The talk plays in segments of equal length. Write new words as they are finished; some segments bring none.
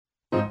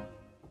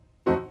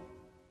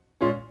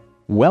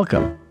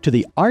Welcome to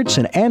the Arts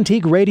and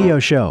Antique Radio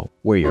Show,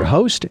 where your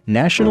host,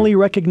 nationally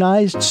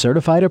recognized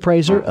certified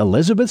appraiser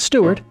Elizabeth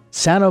Stewart,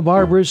 Santa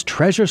Barbara's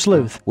treasure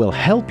sleuth, will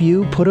help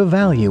you put a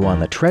value on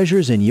the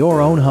treasures in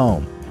your own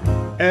home.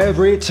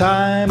 Every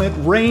time it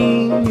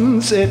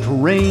rains,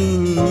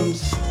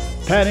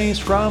 pennies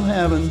from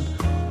heaven.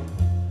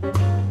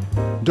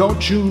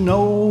 Don't you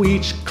know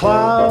each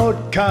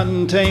cloud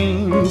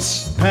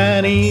contains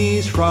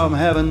pennies from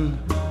heaven?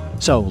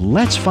 So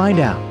let's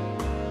find out.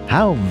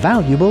 How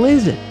valuable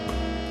is it?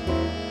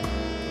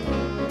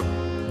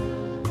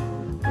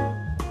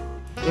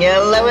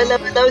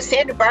 Hello,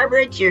 Santa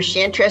Barbara. It's your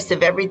chantress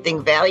of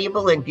everything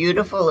valuable and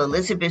beautiful,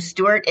 Elizabeth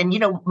Stewart. And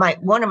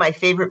one of my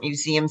favorite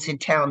museums in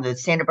town, the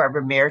Santa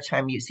Barbara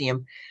Maritime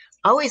Museum.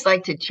 I always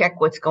like to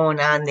check what's going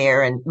on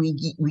there, and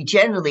we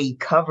generally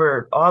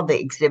cover all the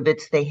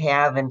exhibits they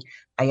have. And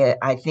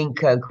I think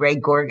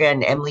Greg Gorga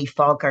and Emily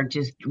Falk are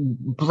just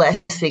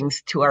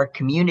blessings to our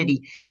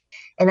community.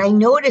 And I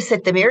noticed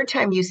that the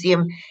Maritime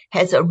Museum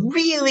has a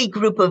really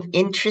group of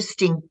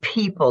interesting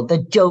people, the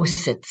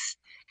docents,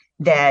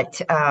 that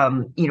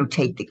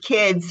take the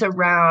kids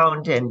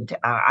around. And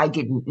I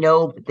didn't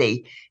know, but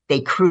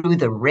they crew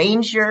the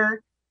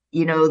Ranger,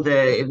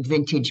 the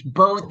vintage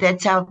boat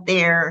that's out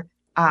there.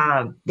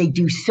 They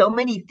do so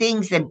many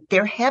things, and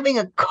they're having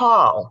a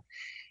call.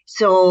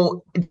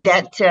 So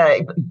that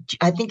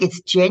I think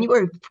it's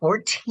January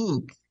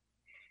 14th,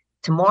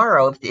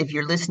 tomorrow, if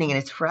you're listening and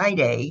it's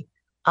Friday.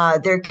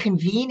 They're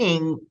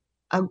convening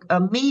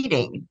a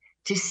meeting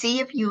to see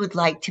if you would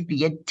like to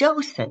be a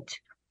docent.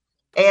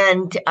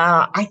 And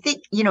I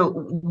think,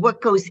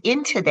 what goes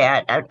into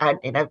that,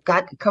 and I've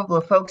got a couple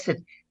of folks that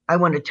I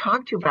want to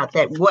talk to about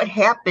that, what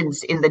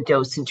happens in the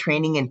docent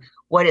training and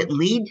what it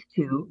leads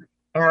to.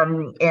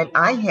 And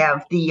I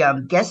have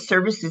the guest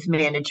services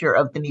manager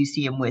of the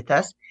museum with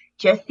us,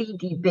 Jesse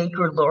D.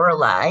 Baker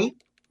Lorelei.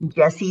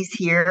 Jesse's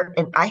here,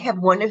 and I have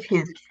one of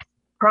his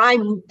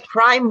prime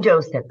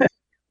docents.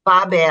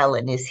 Bob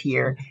Allen is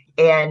here,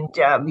 and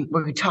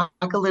we're going to talk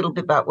a little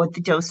bit about what the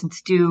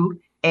docents do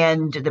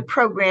and the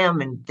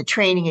program and the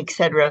training,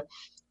 etc.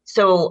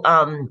 So,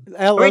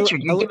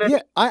 Richard, you're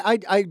giving...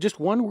 I just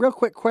one real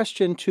quick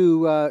question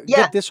to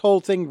get this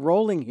whole thing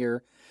rolling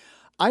here.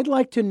 I'd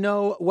like to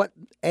know what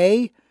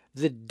the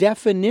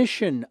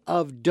definition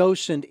of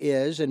docent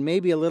is, and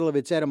maybe a little of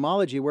its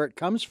etymology, where it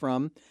comes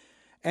from,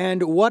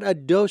 and what a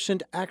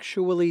docent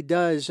actually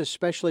does,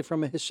 especially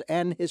from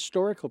an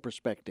historical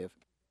perspective.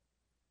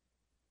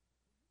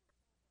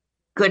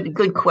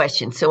 Good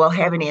question. So I'll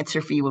have an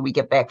answer for you when we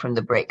get back from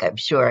the break. I'm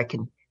sure I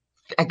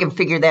can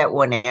figure that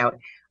one out.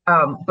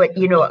 But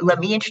let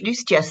me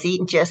introduce Jesse.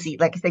 And Jesse,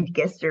 like I said,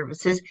 guest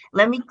services.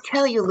 Let me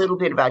tell you a little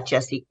bit about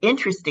Jesse.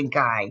 Interesting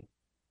guy.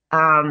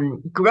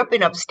 Grew up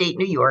in upstate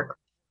New York.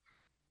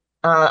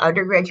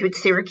 Undergraduate,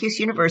 Syracuse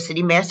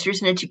University.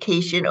 Master's in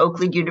education,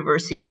 Oakland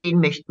University in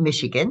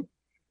Michigan.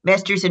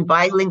 Master's in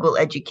bilingual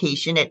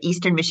education at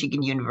Eastern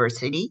Michigan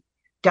University.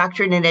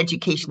 Doctorate in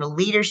educational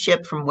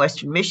leadership from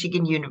Western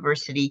Michigan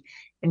University,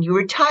 and you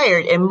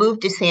retired and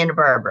moved to Santa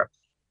Barbara.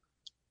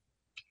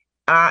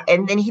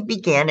 And then he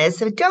began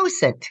as a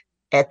docent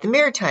at the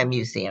Maritime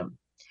Museum.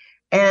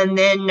 And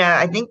then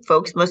I think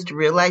folks must have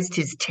realized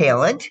his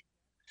talent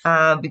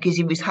because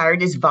he was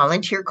hired as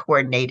volunteer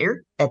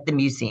coordinator at the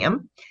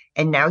museum.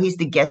 And now he's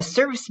the guest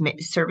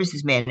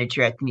services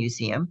manager at the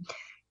museum.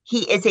 He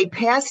is a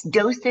past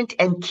docent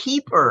and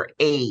keeper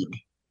aide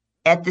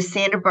at the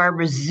Santa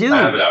Barbara Zoo. I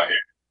have it out here.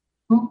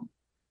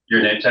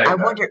 Your name tag? I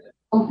wonder,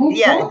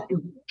 yeah.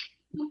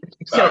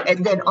 So,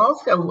 and then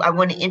also I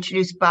want to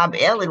introduce Bob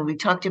Allen. We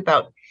talked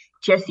about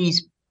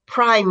Jesse's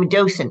prime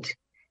docent,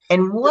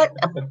 and what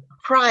a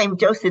prime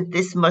docent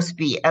this must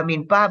be. I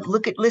mean, Bob,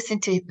 listen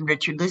to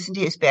Richard, listen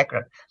to his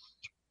background.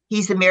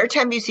 He's the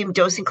Maritime Museum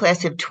docent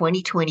class of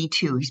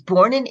 2022. He's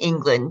born in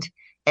England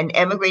and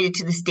emigrated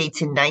to the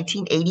States in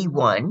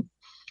 1981,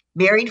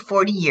 married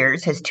 40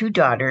 years, has 2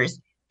 daughters.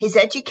 His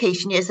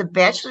education is a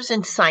bachelor's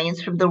in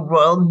science from the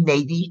Royal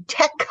Navy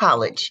Tech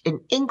College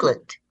in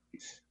England.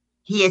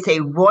 He is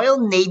a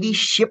Royal Navy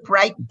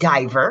shipwright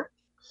diver,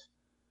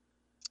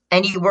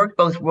 and he worked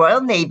both Royal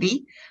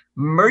Navy,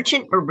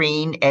 merchant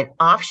marine, and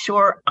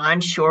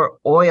onshore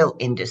oil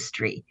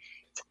industry.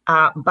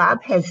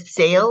 Bob has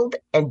sailed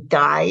and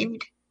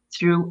dived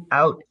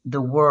throughout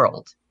the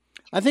world.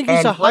 I think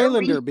he's a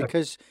Highlander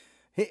because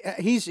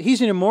he's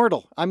an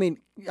immortal. I mean,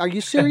 are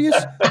you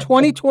serious?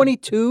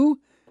 2022?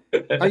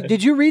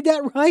 Did you read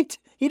that right?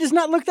 He does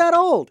not look that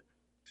old.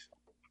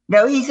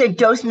 No, he's a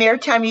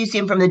Maritime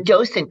Museum from the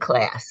docent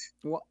class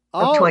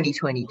of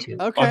 2022.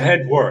 Okay. I've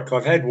had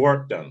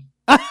work done.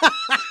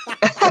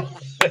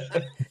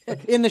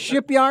 In the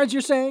shipyards,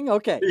 you're saying?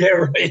 Okay. Yeah,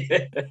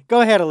 right. Go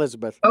ahead,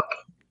 Elizabeth. Okay.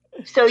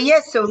 So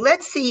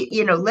let's see,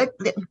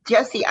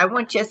 Jesse, I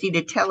want Jesse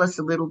to tell us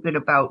a little bit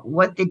about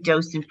what the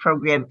docent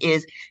program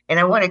is. And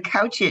I want to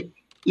couch it,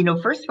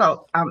 first of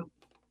all,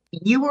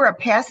 you were a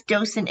past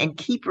docent and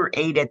keeper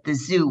aide at the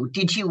zoo.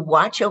 Did you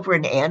watch over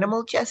an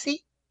animal,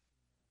 Jesse?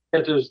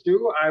 At the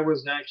zoo, I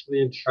was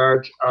actually in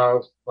charge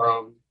of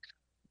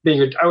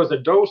I was a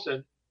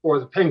docent for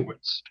the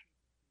penguins.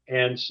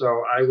 And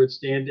so I would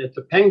stand at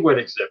the penguin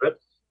exhibit.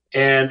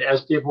 And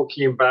as people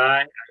came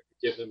by, I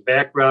would give them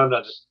background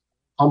on the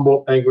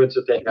Humboldt penguins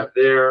that they have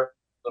there, a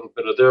little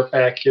bit of their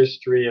pack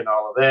history and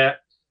all of that.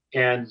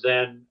 And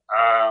then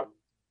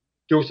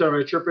do some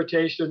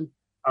interpretation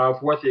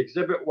of what the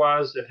exhibit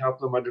was and help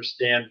them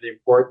understand the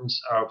importance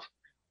of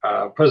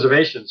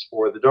preservations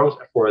for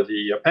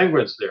the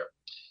penguins there.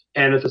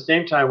 And at the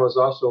same time, I was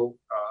also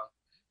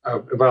a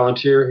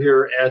volunteer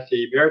here at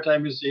the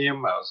Maritime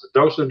Museum. I was a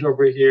docent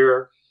over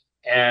here,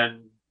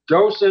 and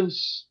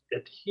docents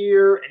at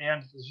here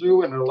and the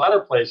zoo and in a lot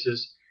of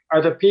places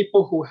are the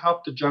people who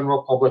help the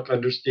general public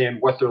understand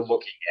what they're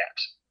looking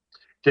at.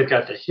 They've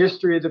got the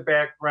history of the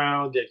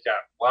background, they've got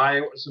why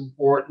it was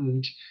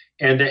important,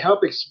 and they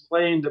help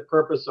explain the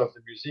purpose of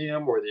the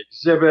museum or the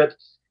exhibit.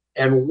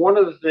 And one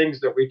of the things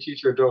that we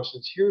teach our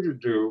docents here to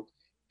do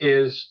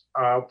is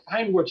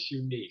find what's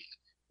unique.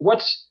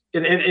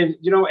 And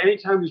you know,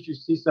 anytime that you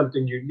see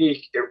something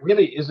unique, it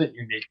really isn't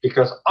unique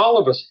because all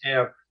of us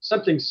have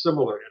something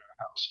similar in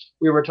our house.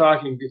 We were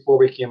talking before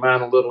we came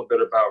on a little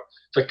bit about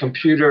the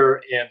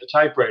computer and the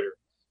typewriter.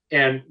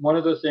 And one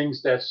of the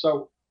things that's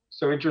so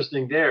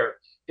interesting there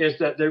is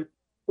that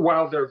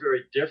while they're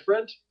very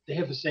different, they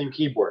have the same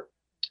keyboard.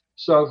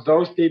 So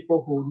those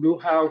people who knew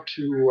how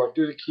to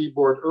do the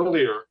keyboard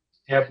earlier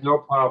have no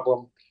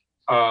problem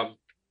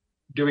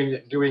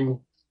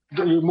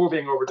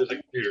moving over to the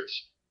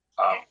computers.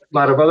 A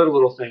lot of other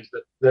little things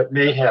that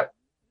may happen.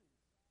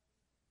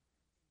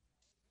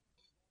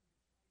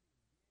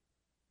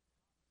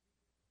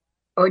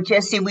 Oh,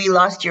 Jesse, we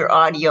lost your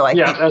audio. I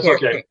think that's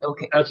okay.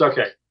 Okay. That's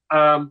okay.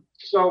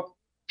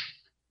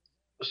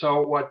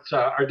 So what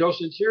our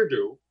docents here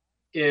do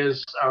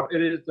is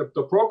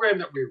the program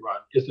that we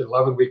run is an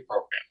 11-week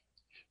program.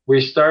 We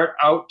start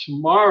out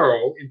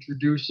tomorrow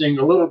introducing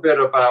a little bit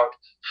about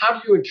how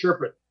do you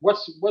interpret,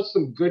 what's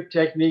some good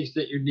techniques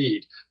that you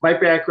need. My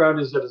background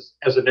is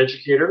as an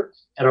educator,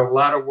 and a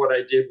lot of what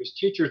I did was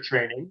teacher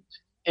training.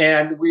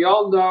 And we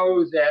all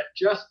know that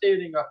just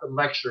standing up and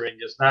lecturing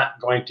is not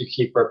going to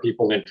keep our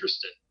people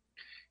interested.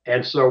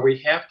 And so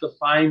we have to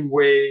find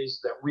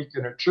ways that we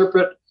can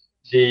interpret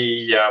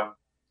the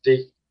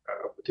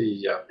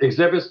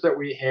exhibits that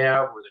we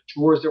have or the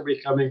tours that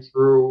we're coming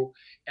through.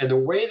 And the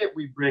way that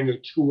we bring a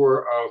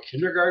tour of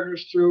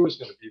kindergartners through is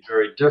going to be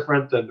very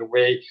different than the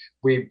way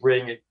we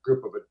bring a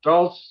group of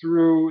adults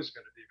through. It's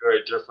going to be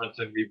very different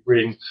than we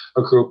bring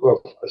a group of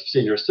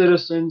senior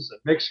citizens and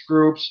mixed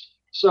groups.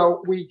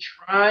 So we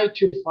try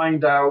to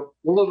find out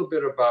a little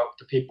bit about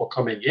the people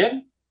coming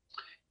in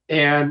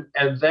and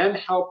then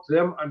help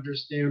them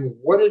understand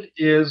what it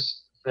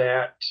is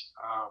that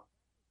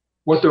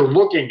what they're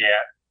looking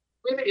at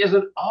really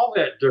isn't all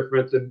that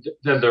different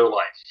than their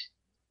life.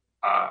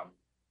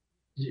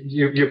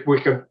 You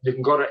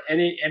can go to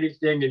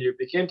anything and you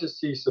begin to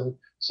see some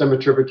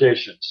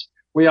interpretations.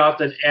 We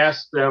often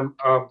ask them,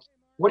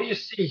 what do you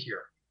see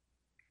here?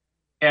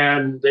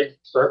 And they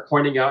start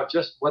pointing out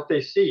just what they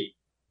see.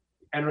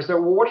 And we say,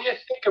 well, what do you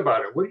think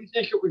about it? What do you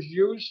think it was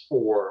used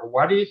for? Or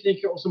why do you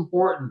think it was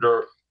important?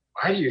 Or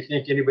why do you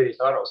think anybody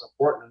thought it was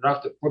important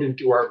enough to put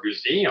into our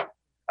museum?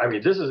 I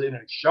mean, this is in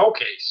a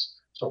showcase.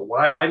 So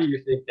why do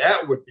you think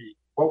that would be?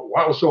 What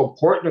was so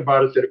important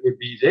about it that it would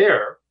be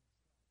there?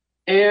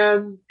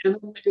 And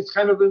it's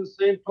kind of in the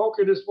same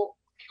token as, well,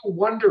 what do you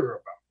wonder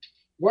about?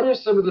 What are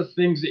some of the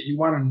things that you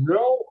want to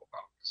know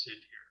about what's in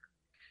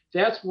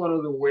here? That's one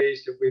of the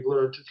ways that we've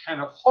learned to kind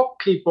of hook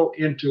people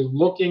into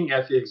looking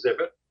at the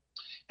exhibit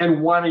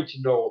and wanting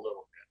to know a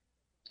little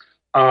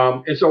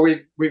bit. And so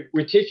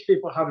we teach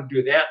people how to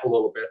do that a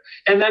little bit.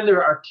 And then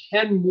there are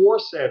 10 more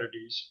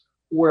Saturdays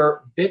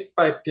where bit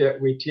by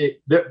bit we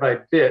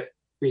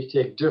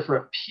take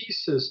different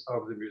pieces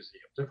of the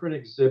museum, different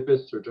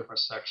exhibits or different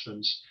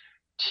sections,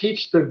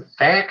 teach them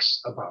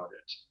facts about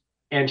it,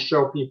 and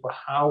show people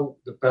how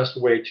the best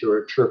way to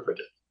interpret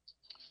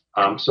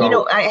it. So, you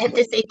know, I have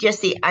to say,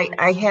 Jesse,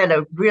 I had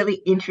a really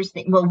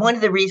interesting, well, one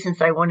of the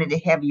reasons I wanted to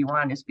have you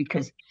on is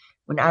because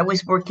when I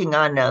was working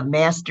on a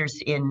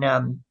master's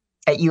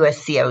at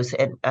USC, I was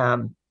at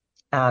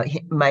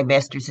my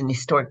master's in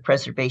historic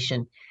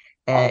preservation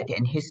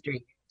and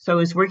history. So I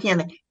was working on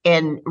that,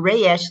 and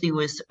Ray Ashley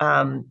was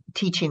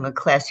teaching a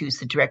class. He was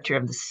the director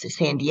of the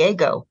San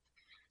Diego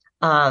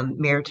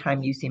Maritime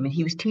Museum, and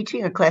he was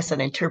teaching a class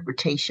on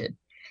interpretation,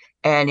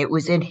 and it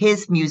was in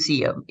his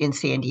museum in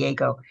San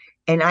Diego.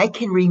 And I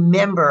can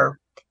remember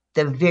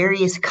the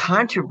various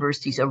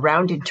controversies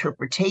around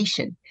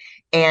interpretation.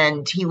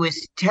 And he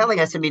was telling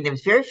us, I mean, it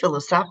was very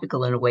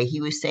philosophical in a way. He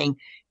was saying,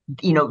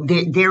 you know,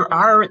 there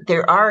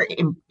are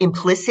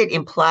implicit,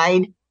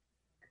 implied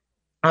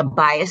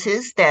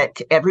biases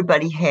that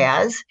everybody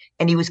has.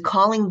 And he was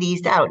calling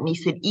these out. And he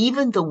said,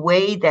 even the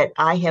way that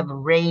I have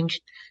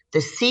arranged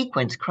the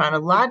sequence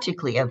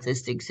chronologically of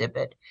this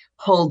exhibit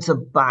holds a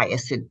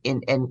bias.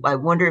 And I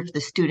wonder if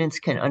the students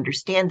can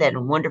understand that,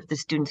 and wonder if the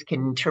students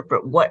can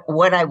interpret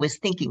what I was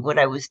thinking, what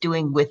I was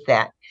doing with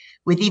that,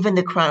 with even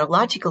the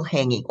chronological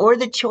hanging or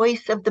the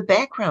choice of the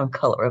background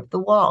color of the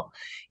wall.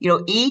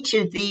 Each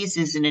of these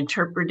is an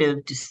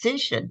interpretive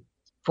decision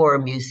for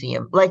a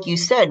museum. Like you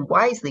said,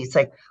 wisely, it's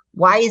like,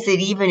 why is it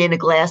even in a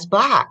glass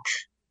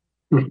box?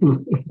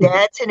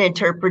 That's an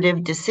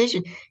interpretive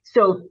decision.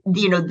 So,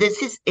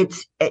 it's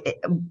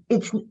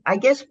I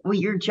guess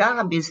your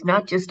job is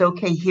not just,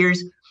 okay,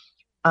 here's,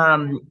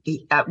 we're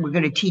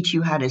going to teach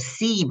you how to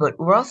see, but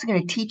we're also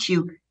going to teach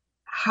you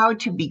how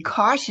to be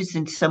cautious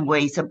in some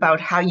ways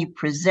about how you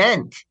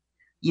present.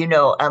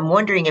 I'm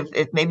wondering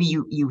if maybe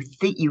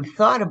you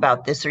thought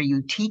about this, or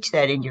you teach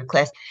that in your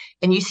class.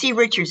 And you see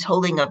Richard's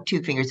holding up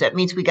two fingers. That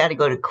means we got to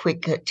go to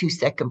quick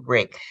 2-second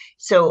break.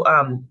 So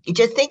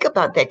just think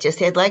about that.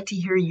 Jesse, I'd like to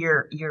hear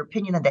your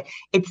opinion on that.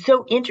 It's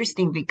so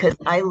interesting because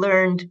I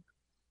learned,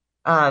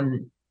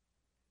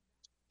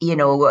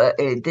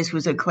 this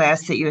was a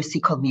class at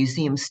USC called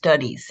Museum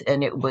Studies,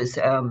 and it was,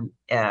 it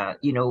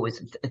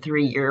was a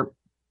 3-year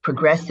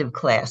progressive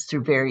class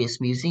through various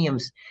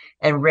museums,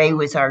 and Ray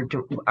was our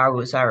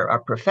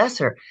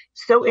professor.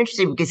 So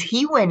interesting because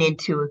he went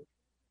into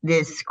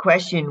this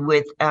question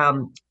with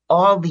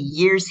all the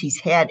years he's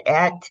had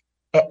as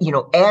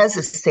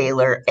a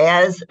sailor,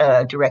 as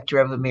a director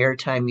of a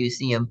maritime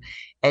museum,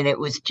 and it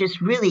was just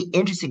really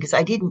interesting because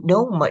I didn't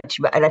know much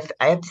about it.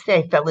 I have to say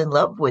I fell in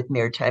love with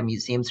maritime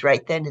museums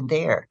right then and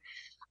there.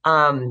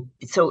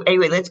 So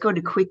anyway, let's go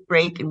to quick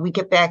break, and we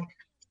get back.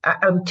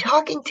 I'm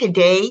talking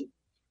today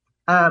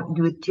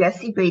with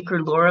Jesse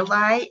Baker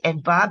Lorelei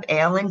and Bob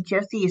Allen.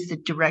 Jesse is the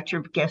director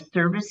of guest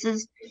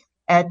services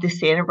at the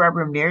Santa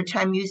Barbara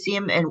Maritime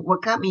Museum. And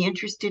what got me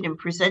interested in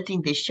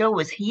presenting this show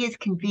was he is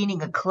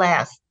convening a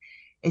class.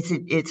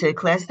 It's a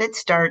class that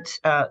starts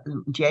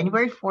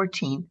January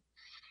 14th.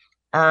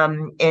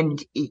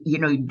 And,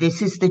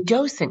 this is the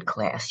docent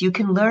class. You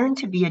can learn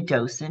to be a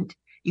docent.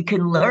 You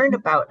can learn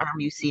about our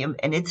museum,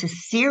 and it's a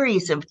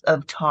series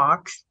of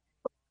talks.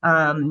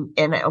 And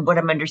what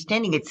I'm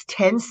understanding, it's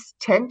 10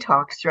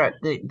 talks throughout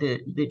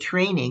the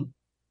training,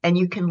 and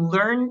you can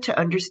learn to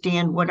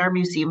understand what our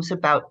museum's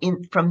about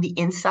from the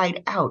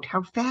inside out.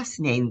 How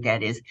fascinating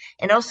that is,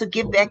 and also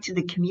give back to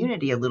the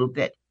community a little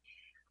bit.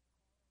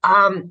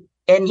 And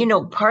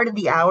part of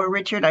the hour,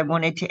 Richard, I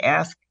wanted to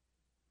ask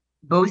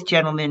both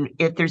gentlemen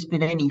if there's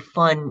been any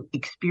fun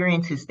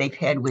experiences they've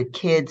had with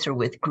kids or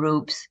with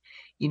groups.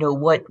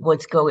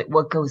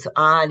 What goes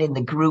on in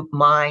the group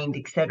mind,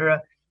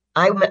 etc.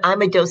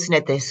 I'm a docent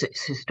at this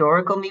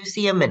historical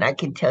museum, and I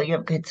can tell you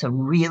I've had some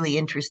really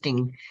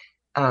interesting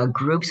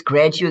groups,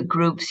 graduate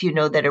groups,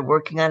 that are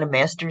working on a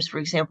master's, for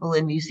example,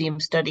 in museum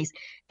studies.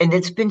 And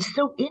it's been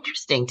so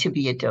interesting to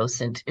be a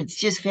docent. It's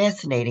just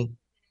fascinating.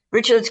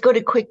 Richard, let's go to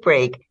a quick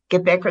break.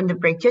 Get back from the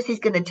break. Jesse's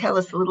going to tell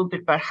us a little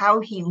bit about how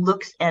he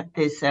looks at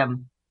this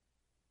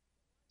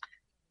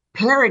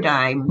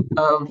paradigm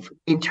of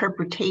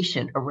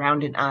interpretation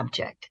around an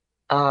object.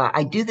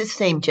 I do the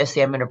same,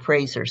 Jesse. I'm an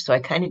appraiser, so I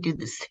kind of do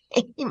the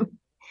same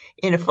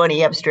in a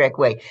funny, abstract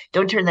way.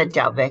 Don't turn that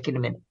dial. Back in a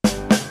minute.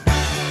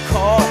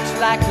 Caught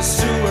like a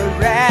sewer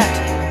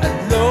rat,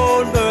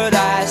 alone but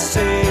I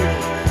sail.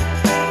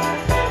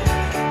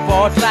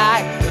 Bought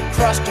like a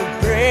crust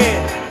of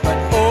bread, but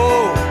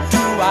oh, do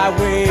I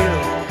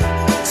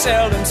wail.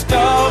 Seldom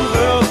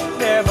stumble,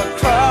 never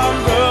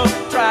crumble,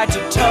 try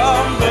to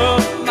tumble,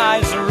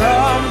 miles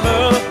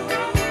rumble.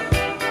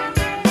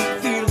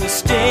 Feel the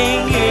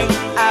stinging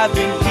I've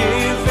been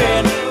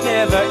given,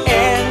 never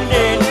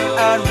ending,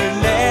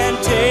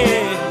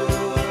 unrelenting.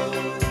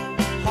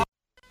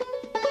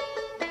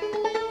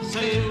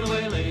 Sail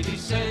away, lady,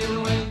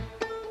 sail away.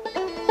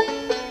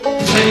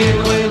 Sail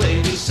away,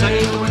 lady,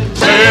 sail away.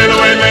 Sail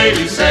away,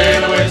 lady,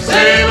 sail away.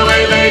 Sail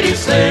away,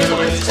 lady, sail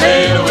away.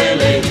 Sail away,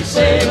 lady,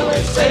 sail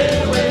away.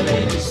 Sail away,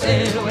 lady,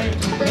 sail away.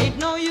 Ain't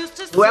no use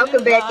to.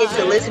 Welcome back. It's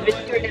Elizabeth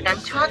Stewart, and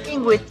I'm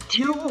talking with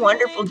two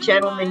wonderful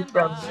gentlemen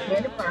from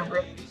Santa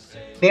Barbara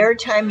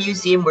Maritime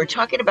Museum. We're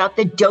talking about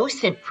the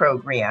docent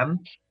program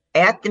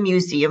at the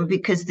museum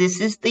because this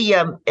is the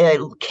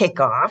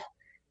kickoff.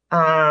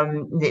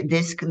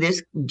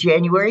 This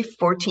January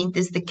 14th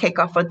is the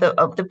kickoff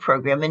of the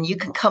program, and you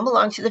can come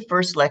along to the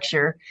first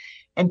lecture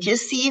and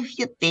just see if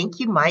you think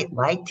you might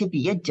like to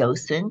be a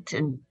docent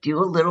and do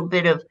a little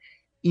bit of,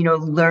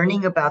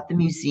 learning about the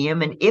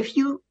museum. And if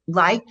you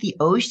like the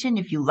ocean,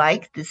 if you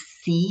like the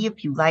sea,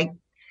 if you like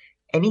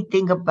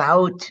anything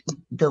about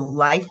the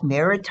life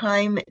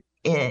maritime,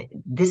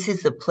 this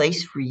is the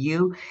place for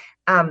you.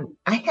 I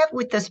have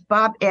with us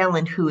Bob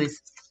Allen, who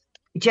is,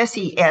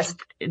 Jesse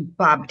asked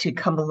Bob to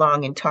come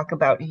along and talk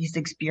about his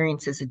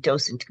experience as a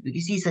docent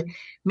because he's a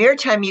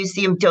Maritime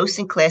Museum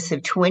docent class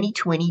of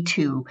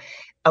 2022,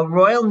 a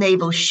Royal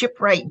Naval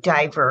shipwright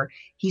diver.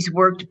 He's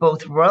worked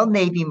both Royal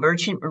Navy,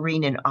 merchant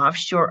marine, and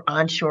offshore,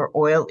 onshore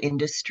oil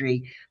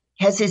industry.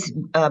 Has his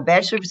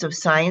Bachelor's of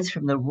Science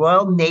from the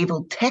Royal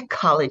Naval Tech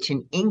College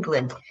in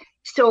England.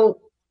 So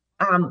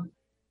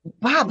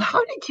Bob,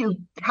 how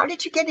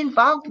did you get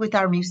involved with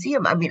our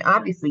museum? I mean,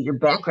 obviously your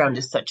background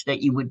is such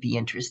that you would be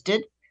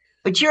interested,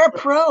 but you're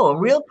a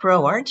real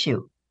pro, aren't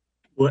you?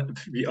 Well,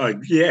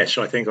 yes,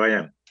 I think I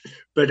am.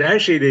 But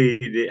actually,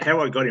 the how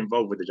I got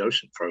involved with the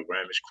docent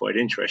program is quite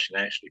interesting,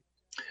 actually.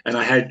 And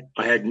I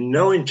had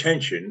no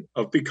intention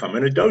of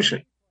becoming a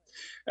docent.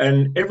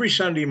 And every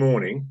Sunday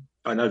morning,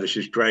 I know this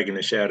is dragging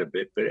this out a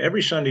bit, but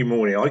every Sunday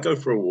morning I go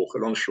for a walk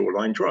along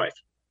Shoreline Drive.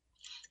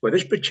 Well,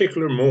 this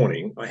particular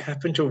morning, I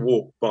happened to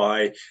walk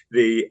by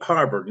the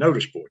harbor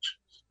notice boards,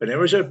 and there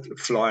was a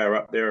flyer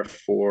up there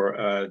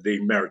for the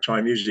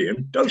Maritime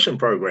Museum docent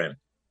program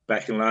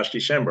back in last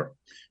December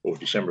or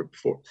December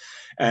before.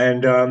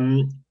 And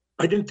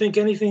I didn't think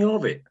anything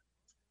of it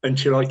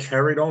until I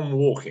carried on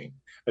walking.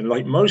 And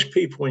like most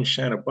people in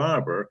Santa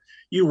Barbara,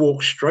 you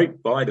walk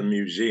straight by the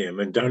museum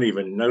and don't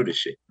even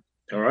notice it.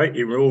 All right.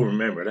 You all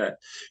remember that.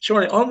 So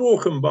I'm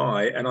walking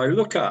by and I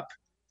look up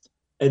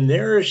and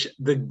there's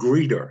the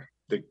greeter.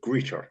 The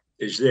greeter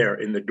is there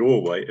in the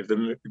doorway of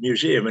the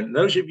museum. And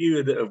those of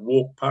you that have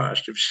walked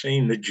past have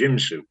seen the gym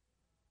suit.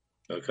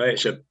 Okay.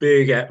 It's a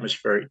big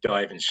atmospheric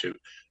diving suit.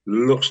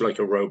 Looks like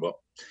a robot.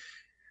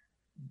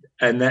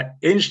 And that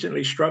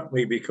instantly struck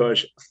me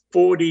because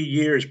 40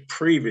 years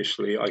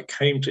previously, I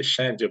came to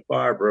Santa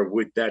Barbara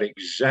with that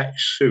exact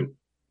suit.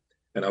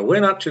 And I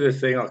went up to the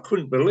thing, I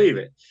couldn't believe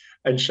it.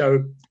 And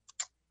so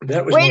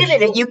that was. Wait a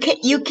minute,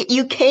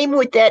 you came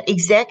with that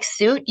exact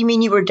suit? You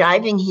mean you were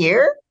diving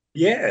here?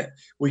 Yeah,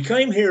 we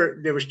came here.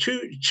 There was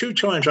two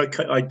times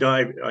I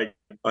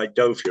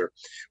dove here.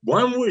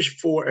 One was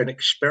for an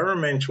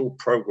experimental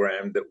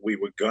program that we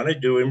were going to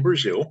do in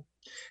Brazil.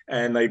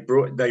 And they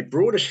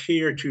brought us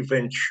here to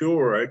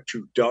Ventura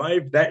to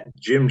dive that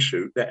gym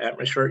suit, that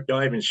atmospheric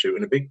diving suit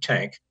in a big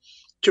tank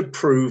to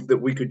prove that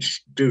we could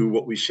do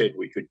what we said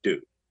we could do.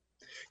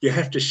 You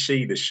have to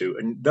see the suit.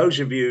 And those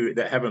of you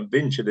that haven't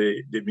been to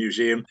the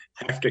museum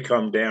have to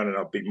come down and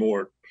I'll be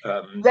more.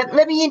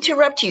 Let me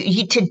interrupt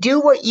you. To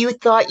do what you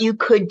thought you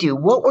could do,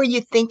 what were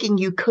you thinking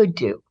you could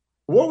do?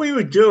 What we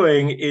were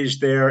doing is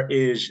there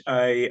is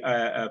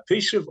a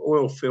piece of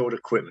oil field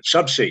equipment,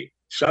 subsea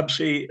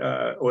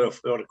oil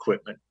field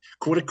equipment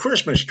called a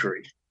Christmas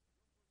tree.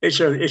 It's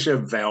a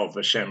valve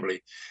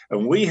assembly,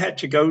 and we had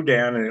to go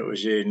down, and it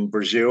was in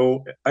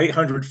Brazil,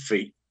 800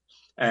 feet,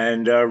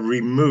 and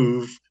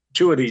remove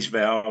two of these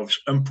valves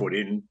and put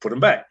them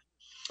back,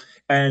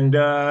 and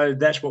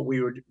that's what we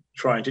were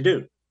trying to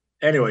do.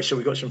 Anyway, so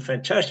we got some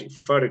fantastic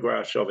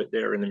photographs of it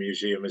there in the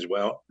museum as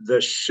well.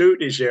 The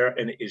suit is there,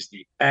 and it is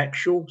the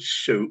actual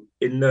suit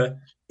in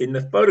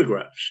the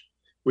photographs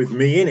with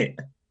me in it.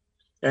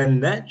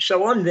 And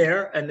so I'm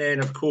there, and then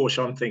of course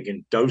I'm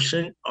thinking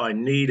docent. I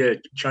need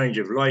a change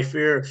of life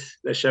here.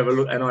 Let's have a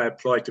look. And I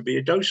applied to be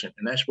a docent,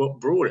 and that's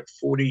what brought it.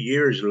 40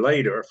 years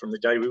later, from the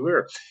day we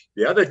were.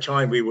 The other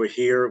time we were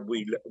here,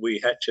 we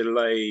had to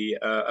lay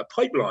a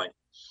pipeline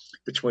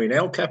between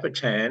El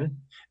Capitan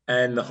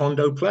and the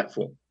Hondo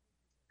platform.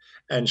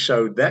 And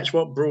so that's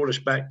what brought us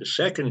back the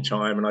second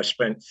time. And I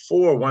spent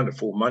 4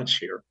 wonderful months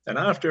here. And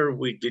after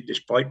we did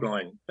this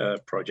pipeline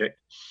project,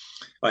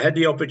 I had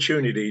the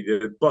opportunity.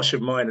 The boss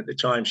of mine at the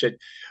time said,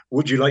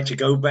 would you like to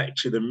go back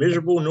to the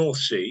miserable North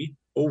Sea,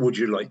 or would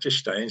you like to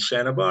stay in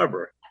Santa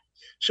Barbara?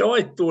 So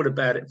I thought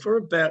about it for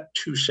about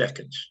 2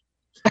 seconds.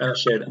 And I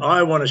said,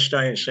 I want to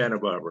stay in Santa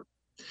Barbara.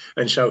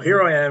 And so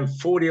here I am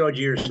 40 odd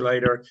years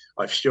later.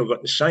 I've still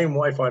got the same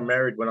wife I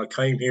married when I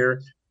came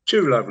here,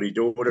 2 lovely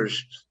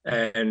daughters.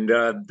 And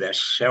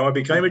that's how I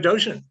became a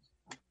docent.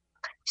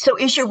 So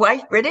is your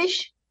wife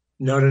British?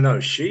 No.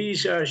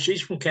 She's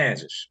from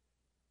Kansas.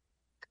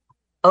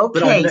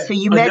 Okay, so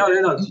you met.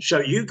 No. So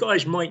you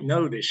guys might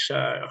know this.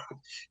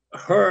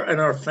 Her and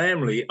her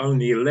family own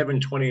the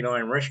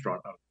 1129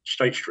 restaurant on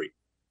State Street.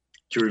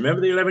 Do you remember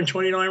the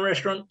 1129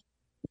 restaurant?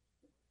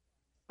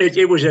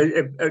 It was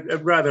a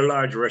rather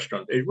large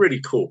restaurant. It's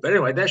really cool. But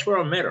anyway, that's where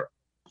I met her.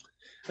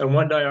 And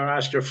one day I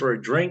asked her for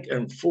a drink,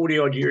 and 40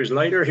 odd years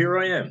later, here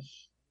I am.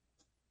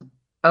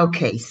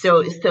 Okay,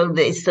 so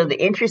the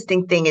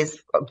interesting thing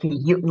is, okay,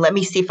 let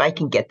me see if I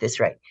can get this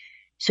right.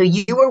 So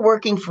you were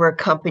working for a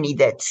company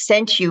that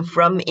sent you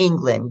from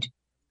England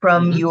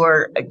from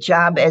your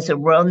job as a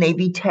Royal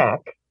Navy tech.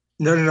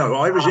 No.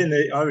 I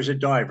was a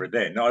diver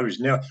then. I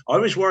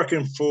was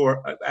working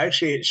for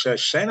actually it's a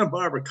Santa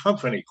Barbara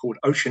company called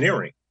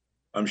Oceaneering.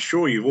 I'm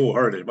sure you've all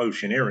heard of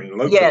Oceaneering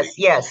locally.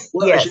 Yes.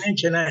 Well, it's an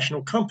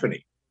international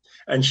company,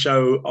 and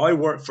so I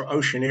worked for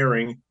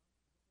Oceaneering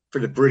for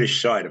the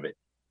British side of it,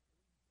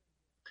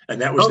 and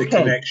that was the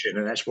connection,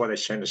 and that's why they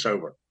sent us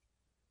over.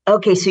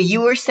 Okay, so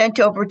you were sent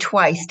over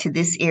twice to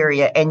this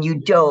area and you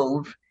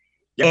dove,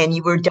 and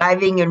you were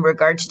diving in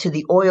regards to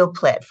the oil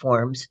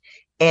platforms,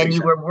 and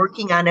you were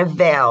working on a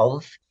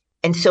valve.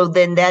 And so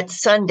then that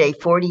Sunday,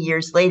 40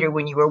 years later,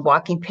 when you were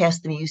walking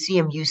past the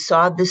museum, you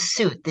saw the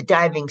suit, the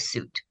diving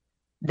suit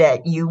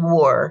that you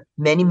wore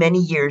many, many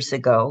years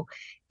ago.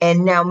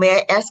 And now may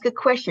I ask a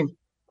question?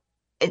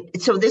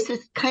 So this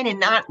is kind of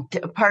not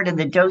a part of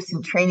the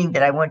docent training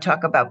that I want to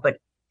talk about, but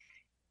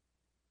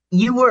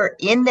you were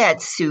in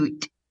that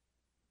suit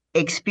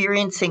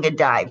experiencing a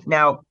dive.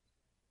 Now,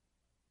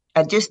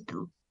 just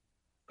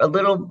a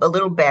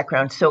little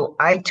background. So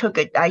I took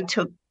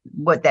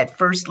what that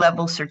first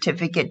level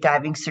certificate,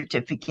 diving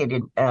certificate,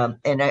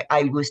 and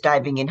I was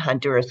diving in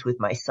Honduras with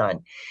my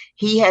son.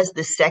 He has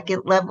the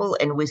second level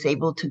and was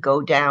able to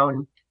go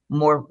down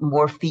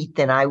more feet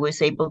than I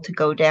was able to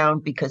go down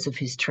because of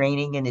his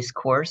training and his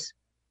course.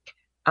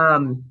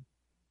 And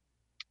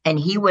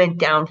he went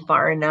down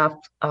far enough.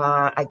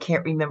 I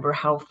can't remember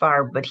how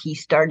far, but he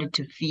started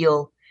to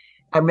feel.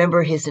 I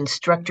remember his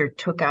instructor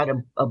took out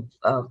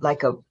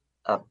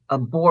a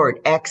board,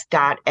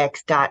 X.X.XOO,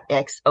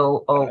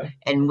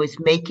 and was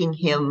making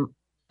him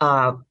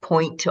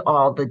point to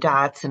all the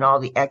dots and all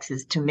the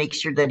X's to make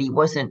sure that he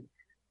wasn't,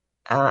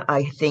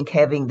 I think,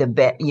 having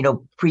the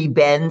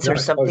pre-bends or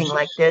something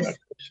like this.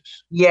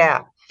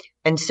 Yeah.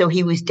 And so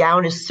he was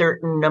down a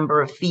certain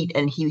number of feet,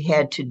 and he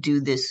had to do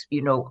this,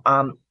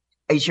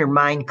 is your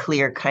mind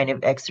clear kind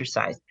of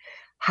exercise.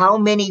 How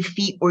many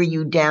feet were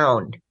you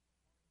down?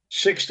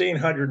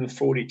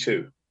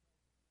 1,642.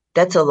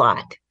 That's a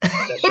lot.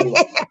 That's a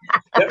lot.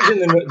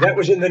 That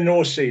was in the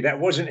North Sea. That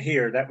wasn't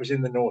here. That was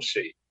in the North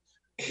Sea.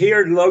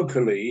 Here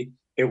locally,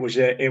 it was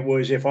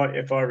if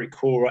I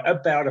recall,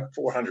 about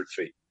 400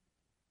 feet.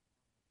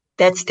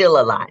 That's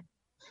still a lot.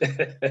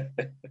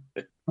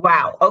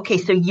 Wow. Okay,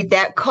 so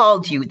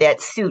that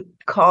suit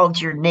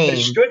called your name.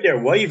 It stood there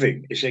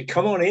waving. It said,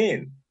 "Come on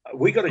in.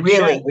 We got to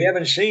chat. We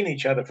haven't seen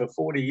each other for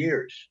 40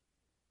 years."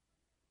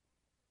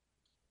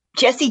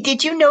 Jesse,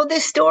 did you know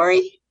this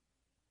story?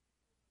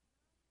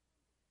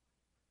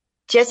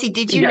 Jesse,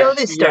 did you know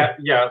this story?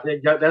 Yeah.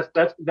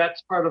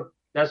 That's part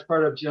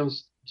of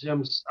Jim's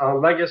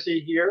legacy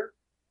here,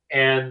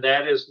 and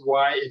that is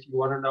why, if you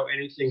want to know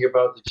anything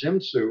about the Jim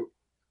suit,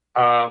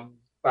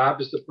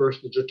 Bob is the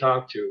person to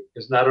talk to,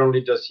 because not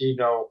only does he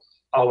know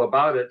all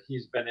about it,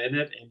 he's been in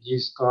it, and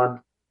he's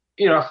gone,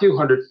 a few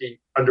hundred feet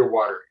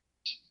underwater.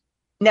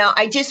 Now,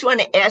 I just want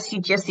to ask you,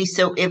 Jesse,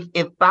 so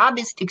if Bob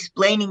is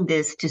explaining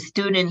this to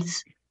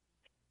students,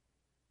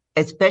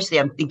 especially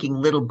I'm thinking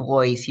little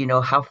boys,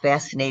 how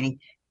fascinating.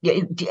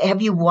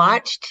 Have you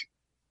watched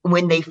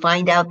when they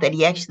find out that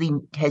he actually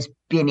has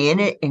been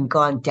in it and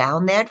gone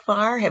down that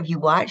far? Have you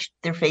watched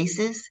their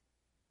faces?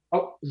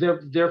 Oh,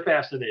 they're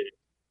fascinating.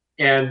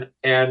 And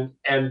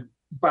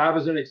Bob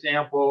is an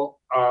example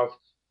of,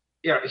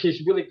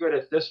 he's really good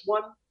at this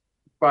one,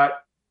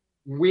 but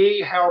we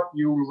help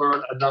you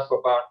learn enough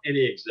about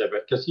any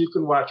exhibit, because you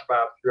can watch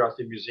Bob throughout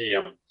the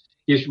museum.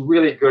 He's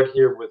really good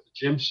here with the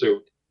Jim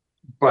suit,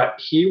 but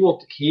he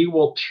will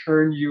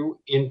turn you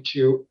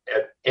into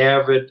an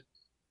avid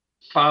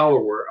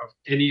follower of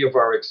any of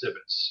our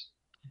exhibits.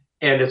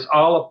 And it's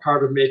all a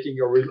part of making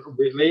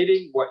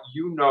relating what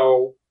you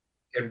know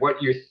and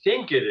what you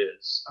think it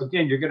is.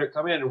 Again, you're going to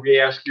come in and we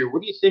ask you,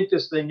 what do you think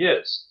this thing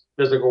is?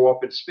 Does it go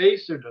up in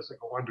space or does it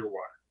go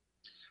underwater?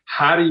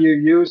 How do you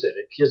use it?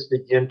 And kids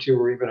begin to,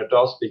 or even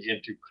adults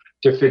begin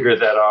to figure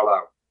that all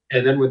out.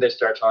 And then when they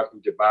start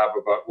talking to Bob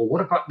about, well,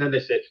 what about, and then they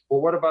say, well,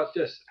 what about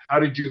this? How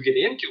did you get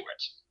into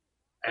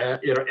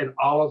it? And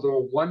all of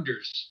the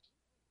wonders.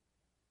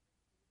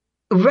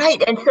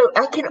 Right. And so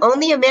I can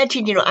only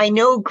imagine, I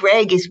know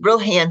Greg is real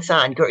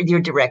hands-on,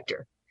 your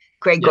director,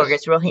 Greg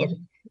Gorgas, real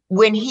hands-on.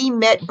 When he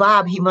met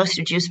Bob, he must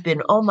have just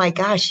been, oh my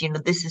gosh,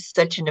 this is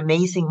such an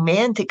amazing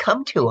man to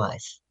come to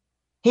us.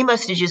 He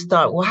must have just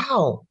thought,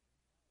 wow.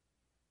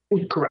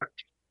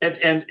 Correct.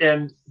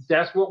 And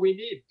that's what we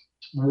need.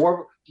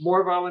 More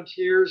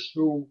volunteers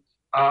who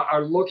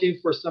are looking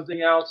for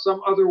something else,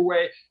 some other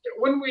way.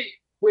 When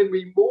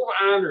we move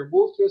on or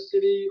move to a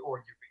city, or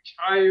you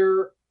retire,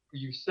 or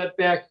you set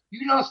back,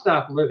 you don't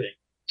stop living.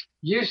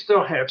 You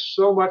still have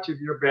so much of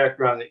your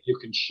background that you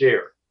can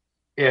share.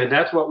 And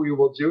that's what we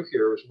will do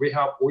here, is we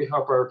help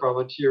our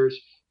volunteers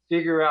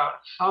figure out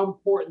how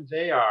important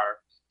they are,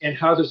 and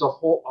how there's a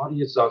whole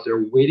audience out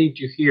there waiting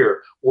to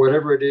hear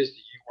whatever it is that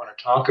you want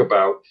to talk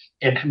about,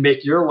 and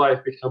make your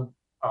life become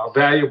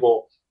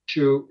valuable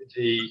to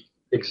the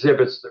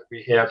exhibits that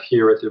we have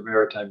here at the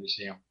Maritime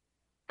Museum.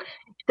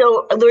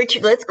 So,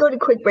 Richard, let's go to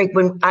quick break.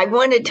 When I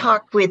want to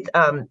talk with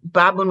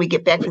Bob when we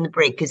get back from the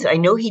break, because I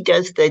know he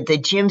does the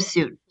Jim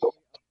suit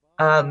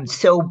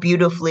so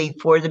beautifully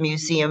for the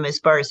museum as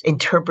far as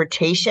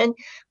interpretation.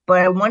 But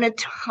I want to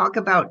talk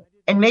about,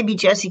 and maybe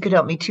Jesse could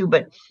help me too,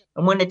 but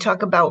I want to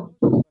talk about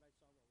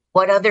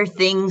what other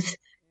things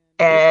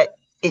a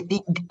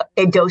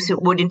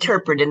docent would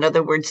interpret. In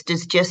other words,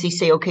 does Jesse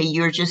say, okay,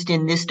 you're just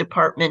in this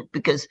department?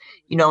 Because,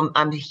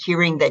 I'm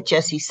hearing that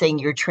Jesse's saying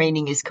your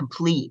training is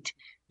complete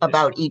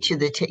about each of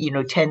the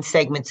 10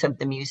 segments of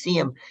the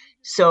museum.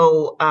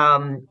 So,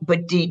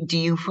 but do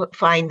you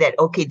find that,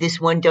 okay,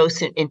 this one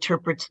docent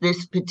interprets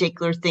this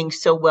particular thing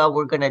so well,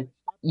 we're going to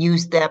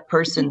use that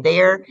person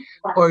there?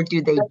 Or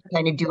do they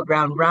kind of do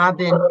round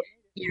robin?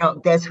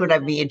 That's what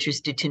I'd be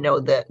interested to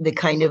know, the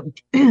kind of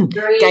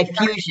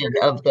diffusion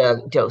of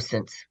the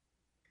docents.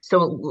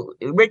 So,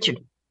 Richard,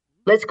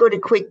 let's go to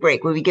quick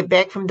break. When we get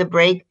back from the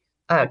break,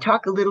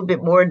 talk a little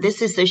bit more.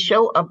 This is a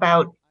show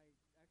about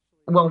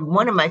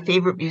one of my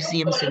favorite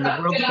museums in the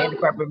world, Santa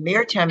Barbara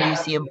Maritime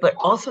Museum, but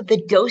also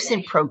the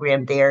docent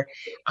program there.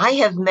 I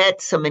have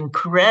met some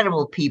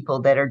incredible people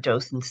that are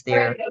docents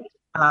there,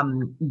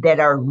 that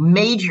are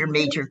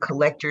major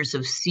collectors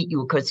of sea,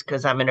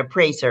 because I'm an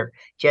appraiser,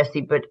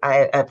 Jesse, but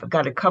I've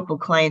got a couple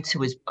clients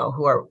who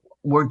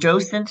were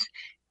docents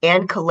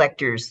and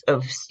collectors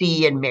of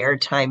sea and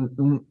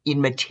maritime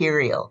in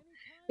material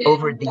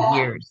over the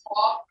years.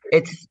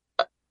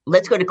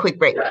 Let's go to quick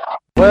break.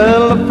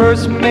 Well, the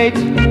first mate,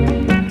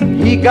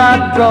 he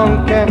got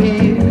drunk and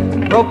he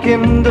broke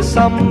into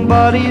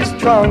somebody's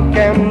trunk,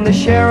 and the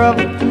sheriff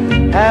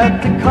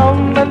had to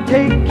come and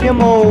take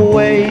him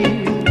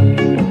away.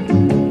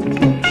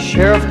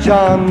 Sheriff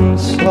John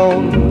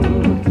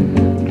Sloan,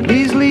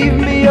 please leave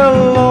me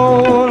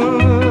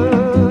alone.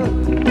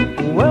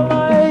 Well,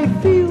 I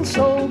feel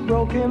so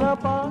broken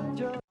up, I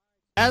just...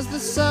 As the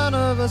son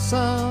of a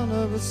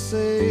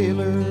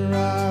sailor,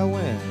 I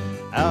went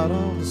out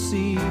on the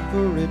sea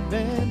for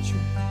adventure,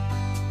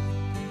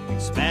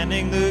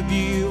 expanding the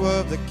view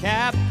of the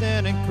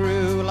captain and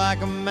crew like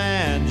a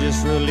man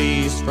just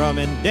released from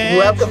indenture.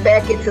 Welcome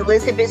back. It's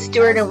Elizabeth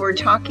Stewart, and we're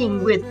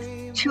talking with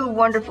two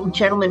wonderful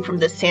gentlemen from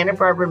the Santa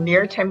Barbara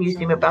Maritime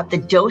Museum about the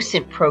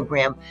docent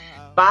program.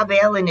 Bob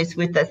Allen is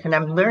with us, and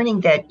I'm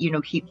learning that,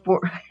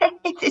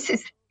 this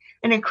is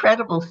an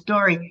incredible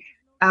story.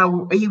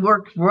 He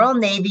worked Royal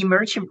Navy,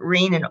 Merchant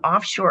Marine, and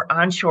offshore,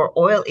 onshore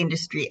oil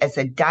industry as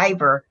a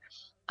diver.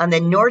 On the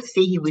North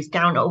Sea, he was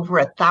down over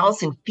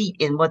 1,000 feet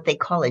in what they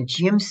call a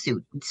gym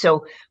suit.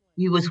 So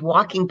he was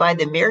walking by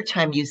the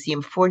Maritime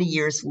Museum 40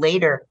 years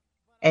later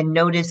and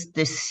noticed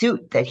the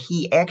suit that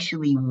he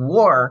actually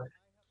wore,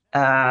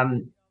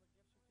 or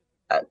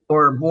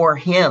wore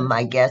him,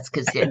 I guess,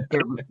 because they're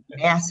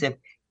massive.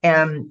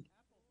 And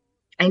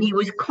he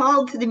was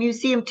called to the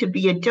museum to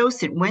be a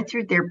docent, went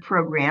through their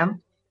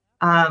program.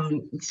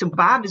 So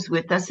Bob is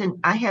with us, and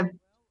I have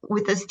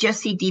with us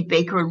Jesse D.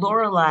 Baker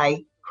Lorelei,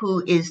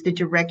 who is the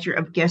director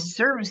of guest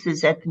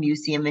services at the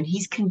museum, and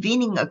he's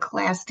convening a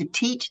class to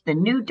teach the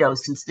new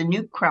docents, the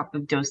new crop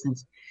of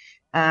docents,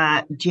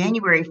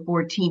 January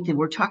 14th, and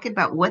we're talking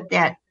about what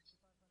that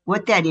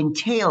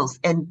entails.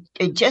 And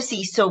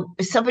Jesse, so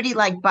somebody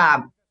like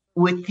Bob,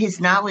 with his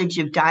knowledge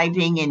of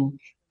diving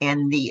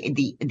and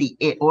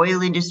the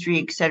oil industry,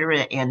 et cetera,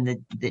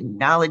 and the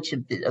knowledge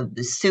of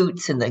the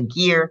suits and the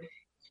gear,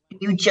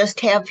 you just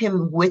have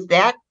him with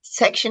that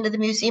section of the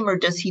museum, or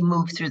does he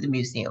move through the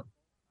museum?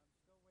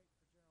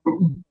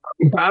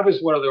 Bob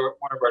is one of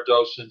our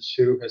docents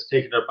who has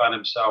taken it upon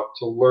himself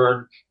to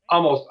learn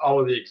almost all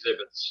of the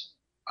exhibits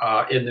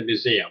in the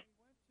museum,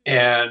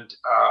 and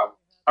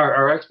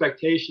our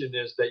expectation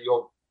is that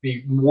you'll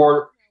be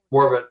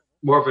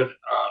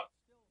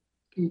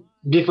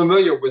be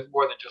familiar with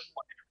more than just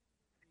one area,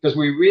 because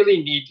we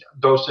really need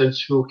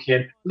docents who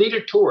can lead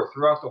a tour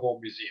throughout the whole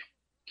museum.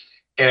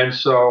 And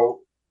so,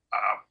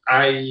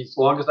 as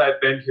long as I've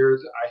been here,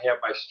 I have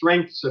my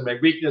strengths and my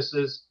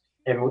weaknesses.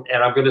 And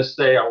I'm going to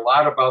say a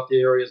lot about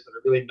the areas that I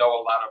really know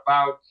a lot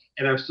about,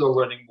 and I'm still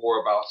learning more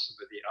about some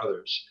of the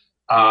others.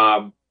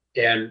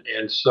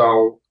 And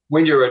so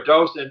when you're a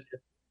docent,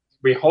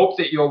 we hope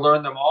that you'll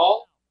learn them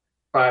all,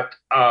 but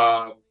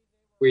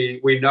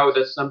we know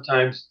that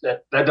sometimes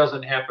that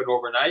doesn't happen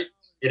overnight.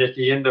 And at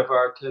the end of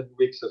our 10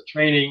 weeks of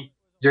training,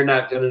 you're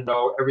not going to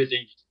know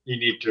everything you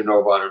need to know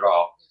about it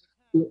all.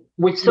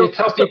 We tell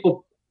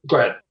people, go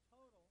ahead.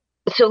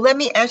 So let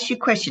me ask you a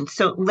question.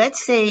 So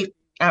let's say,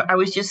 I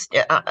was just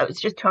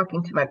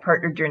talking to my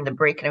partner during the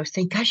break, and I was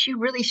saying, gosh, you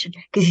really should,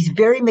 because he's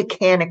very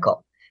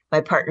mechanical.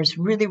 My partner's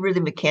really, really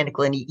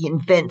mechanical, and he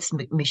invents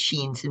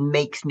machines and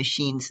makes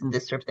machines and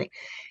this sort of thing.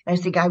 And I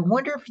was thinking, I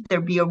wonder if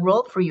there'd be a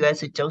role for you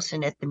as a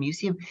docent at the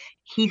museum.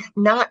 He's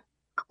not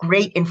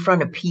great in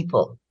front of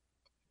people.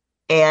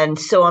 And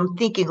so I'm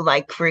thinking,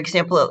 like, for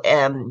example,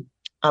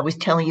 I was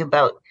telling you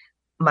about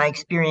my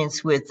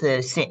experience with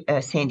the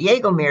San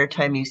Diego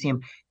Maritime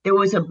Museum. There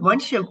was a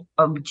bunch of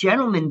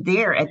gentlemen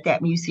there at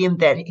that museum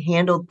that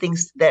handled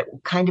things that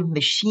kind of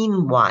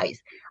machine-wise.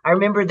 I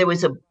remember there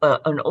was an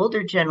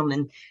older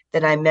gentleman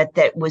that I met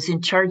that was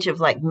in charge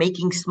of like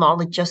making small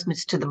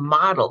adjustments to the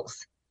model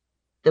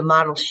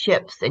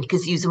ships, and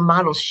because he was a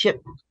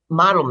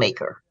model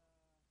maker,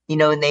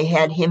 and they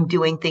had him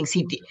doing things.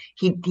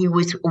 He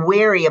was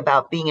wary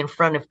about being in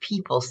front of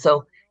people.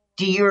 So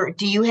do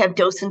you have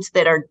docents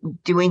that are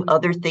doing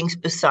other things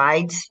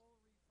besides,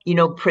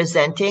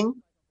 presenting?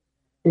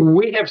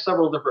 We have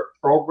several different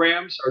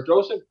programs. Our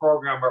docent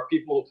program are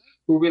people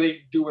who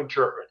really do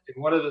interpret.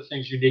 And one of the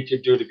things you need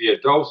to do to be a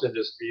docent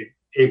is be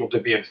able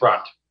to be in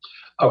front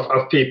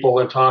of people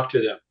and talk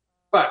to them.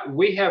 But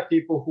we have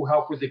people who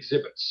help with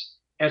exhibits.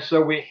 And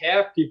so we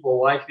have people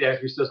like that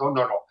who says, oh,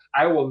 no,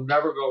 I will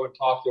never go and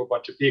talk to a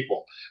bunch of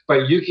people.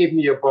 But you give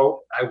me a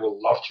boat, I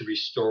will love to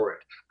restore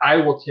it. I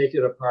will take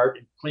it apart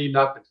and clean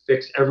up and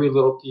fix every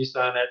little piece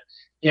on it.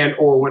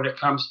 Or when it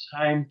comes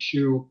time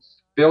to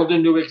build a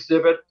new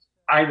exhibit,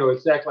 I know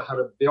exactly how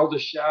to build the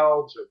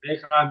shelves or make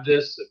on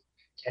this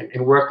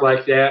and work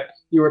like that.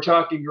 You were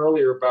talking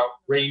earlier about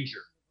Ranger.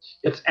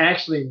 It's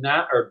actually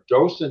not our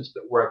docents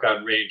that work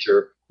on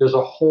Ranger. There's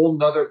a whole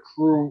nother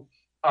crew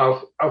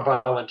of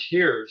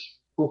volunteers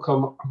who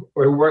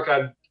work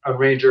on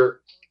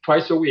Ranger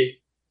twice a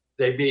week.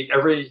 They meet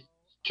every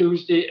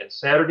Tuesday and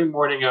Saturday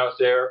morning out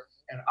there,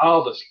 and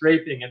all the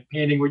scraping and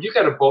painting. When you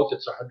got a boat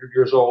that's 100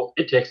 years old,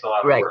 it takes a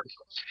lot of work.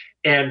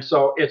 And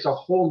so it's a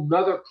whole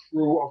nother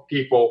crew of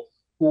people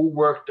who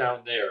work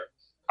down there.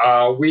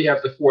 We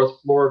have the fourth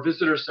floor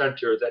visitor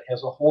center that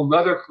has a whole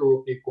nother crew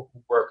of people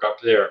who work up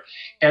there.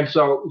 And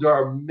so there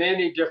are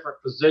many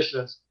different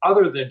positions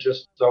other than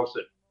just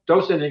docent.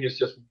 Docenting is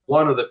just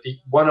one of the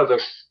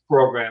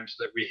programs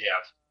that we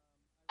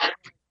have.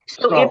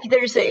 So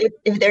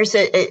if there's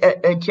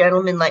a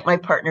gentleman like my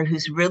partner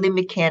who's really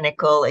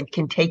mechanical and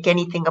can take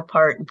anything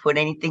apart and put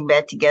anything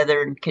back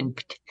together and can,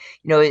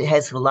 it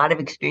has a lot of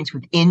experience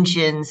with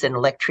engines and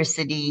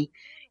electricity,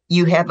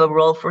 you have a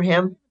role for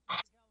him?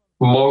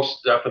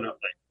 Most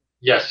definitely.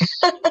 Yes.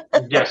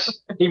 Yes.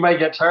 He might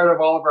get tired of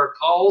all of our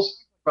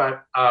calls,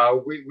 but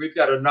we've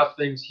got enough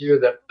things here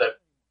that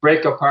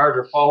break apart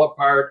or fall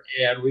apart,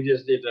 and we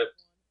just need to,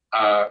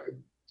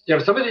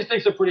 some of these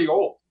things are pretty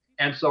old.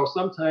 And so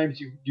sometimes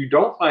you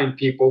don't find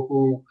people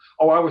who,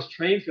 I was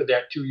trained for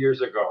that 2 years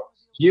ago.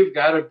 You've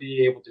got to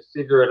be able to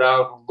figure it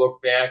out and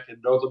look back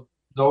and know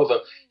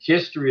the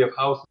history of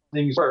how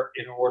things work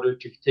in order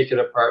to take it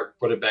apart and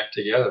put it back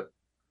together.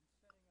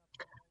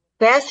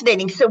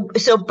 Fascinating.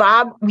 So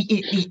Bob,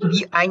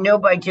 I know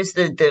by just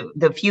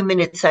the few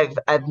minutes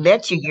I've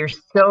met you, you're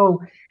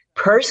so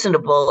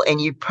personable and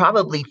you're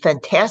probably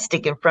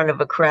fantastic in front of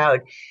a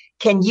crowd.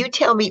 Can you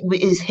tell me,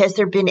 has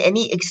there been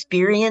any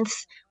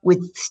experience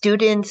with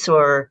students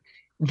or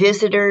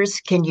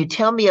visitors? Can you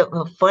tell me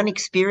a fun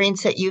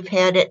experience that you've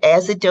had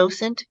as a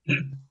docent?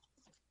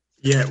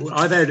 Yeah, well,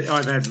 I've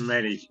had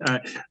many.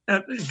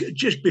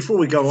 Just before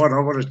we go on, I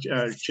want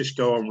to just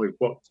go on with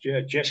what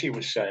Jesse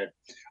was saying.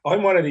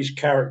 I'm one of these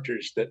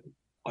characters that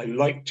I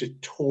like to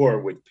tour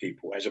with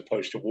people as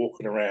opposed to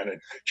walking around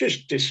and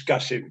just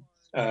discussing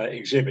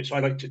exhibits. I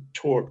like to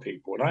tour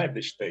people, and I have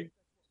this thing.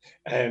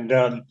 And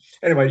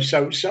anyway,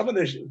 so some of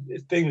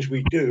the things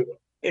we do,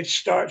 it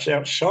starts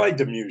outside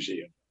the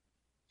museum.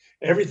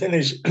 Everything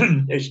is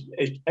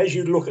as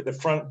you look at the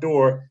front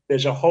door,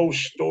 there's a whole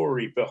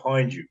story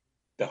behind you.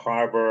 The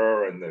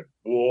harbor and the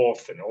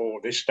wharf and all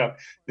this stuff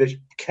that's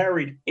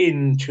carried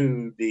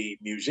into the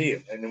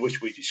museum, and in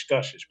which we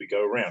discuss as we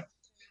go around.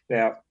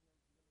 Now,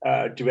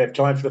 do we have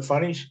time for the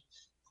funnies?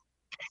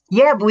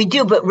 Yeah, we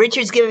do, but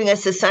Richard's giving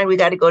us a sign we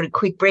got to go to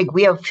quick break.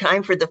 We have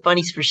time for the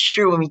funnies for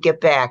sure when we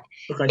get back.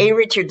 Okay. Hey,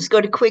 Richard, let's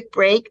go to quick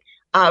break.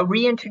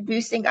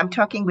 Reintroducing, I'm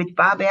talking with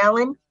Bob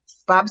Allen.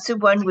 Bob's the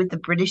one with the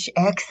British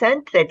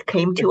accent that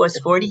came to us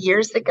 40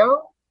 years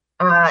ago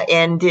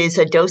and is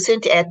a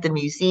docent at the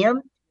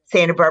museum,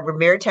 Santa Barbara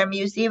Maritime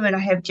Museum. And I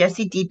have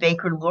Jesse D.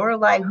 Baker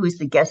Lorelei, who's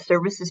the guest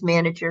services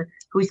manager,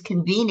 who's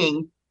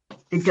convening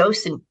the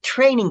docent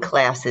training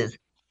classes.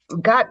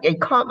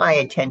 It caught my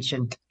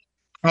attention,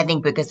 I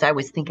think, because I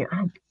was thinking,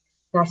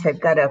 gosh,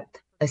 I've got a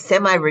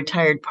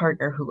semi-retired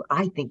partner who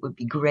I think would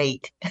be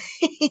great.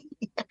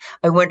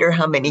 I wonder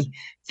how many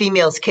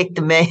females kick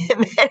the man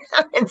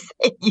out and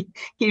say,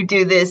 you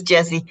do this,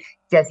 Jesse.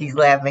 Jesse's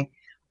laughing.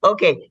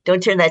 Okay,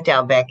 don't turn that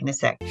down. Back in a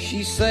sec.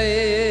 She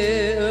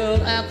sailed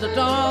at the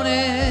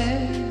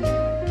dawning.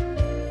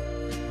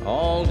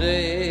 All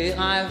day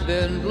I've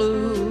been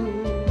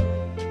blue.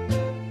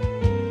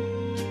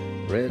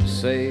 Red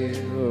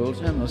sails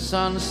in the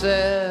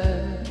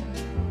sunset.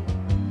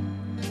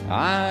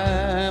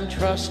 I'm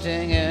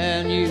trusting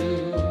in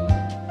you.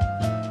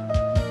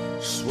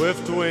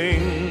 Swift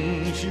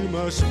wings you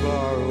must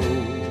borrow.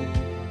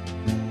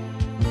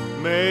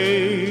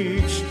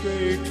 Make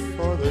straight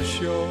for the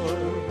shore.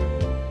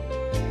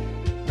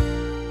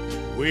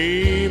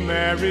 We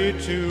marry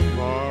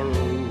tomorrow,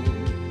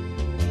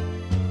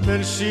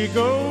 then she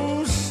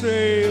goes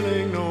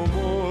sailing no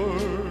more.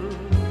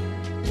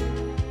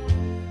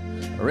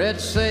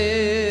 Red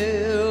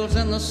sails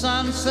in the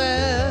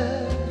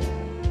sunset,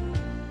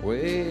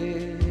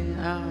 way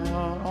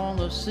out on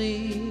the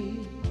sea.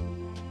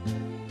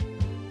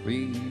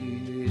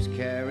 Please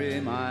carry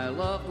my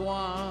loved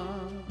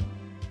one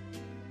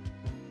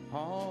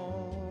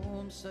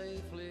home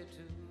safely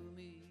to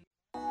me.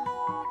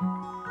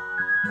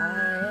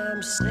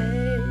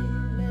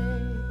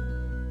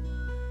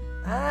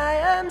 I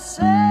am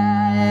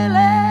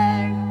sailing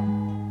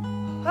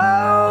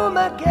home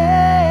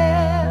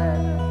again,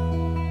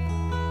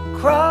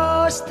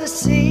 across the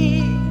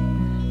sea.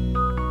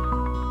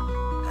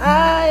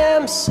 I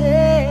am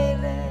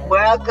sailing.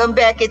 Welcome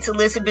back. It's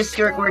Elizabeth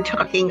Stewart. We're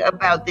talking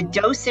about the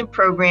docent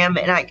program.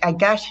 And I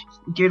gosh,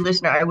 dear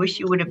listener, I wish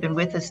you would have been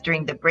with us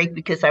during the break,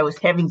 because I was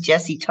having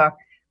Jesse talk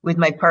with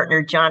my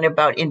partner, John,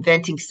 about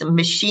inventing some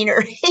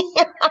machinery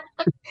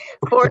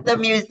for the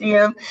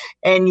museum.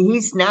 And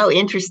he's now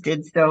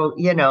interested. So,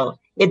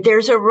 if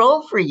there's a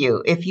role for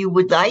you, if you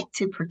would like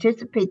to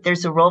participate,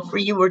 there's a role for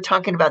you. We're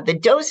talking about the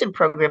docent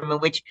program, in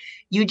which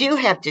you do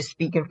have to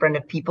speak in front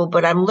of people.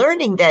 But I'm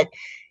learning that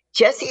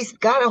Jesse's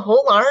got a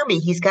whole army.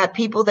 He's got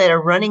people that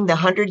are running the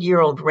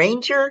 100-year-old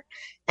Ranger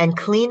and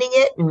cleaning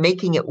it and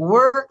making it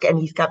work. And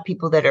he's got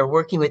people that are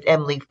working with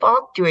Emily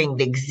Falk doing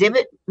the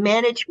exhibit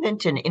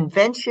management and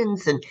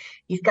inventions. And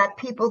he's got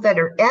people that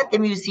are at the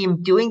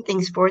museum doing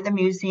things for the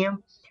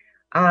museum.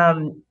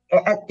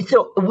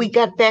 So we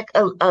got back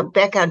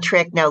on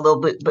track now a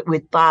little bit, but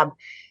with Bob.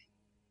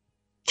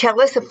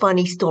 Tell us a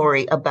funny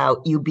story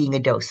about you being a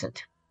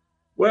docent.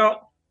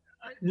 Well,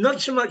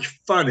 not so much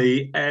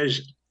funny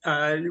as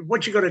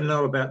what you got to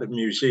know about the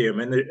museum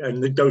and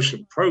the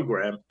docent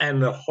program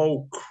and the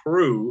whole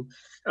crew,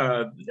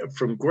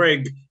 from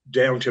Greg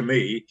down to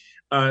me.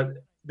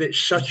 It's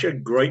such a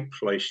great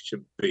place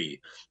to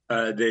be.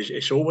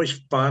 It's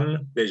always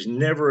fun. There's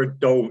never a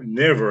dull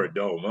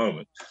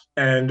moment,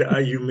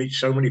 and you meet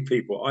so many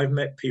people. I've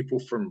met people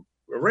from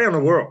around the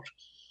world.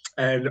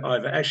 And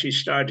I've actually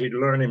started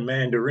learning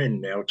Mandarin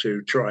now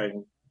to try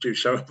and do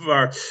some of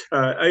our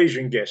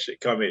Asian guests that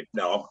come in.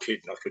 No, I'm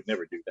kidding. I could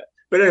never do that.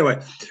 But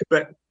anyway,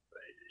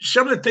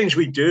 some of the things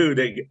we do,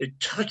 it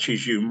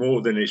touches you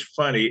more than is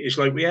funny. It's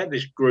like we had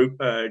this group,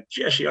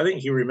 Jesse, I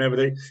think you remember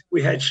that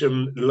we had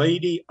some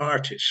lady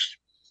artists.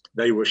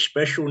 They were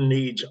special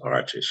needs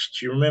artists.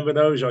 Do you remember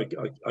those?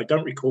 I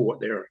don't recall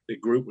what the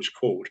group was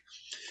called.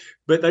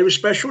 But they were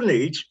special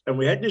needs, and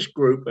we had this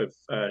group of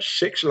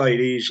 6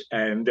 ladies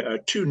and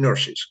 2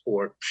 nurses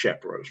or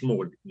chaperones,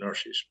 more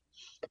nurses.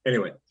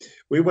 Anyway,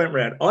 we went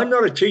around. I'm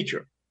not a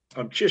teacher.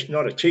 I'm just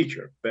not a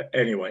teacher. But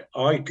anyway,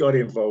 I got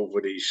involved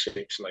with these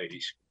 6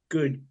 ladies.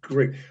 Good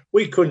grief.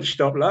 We couldn't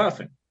stop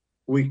laughing.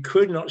 We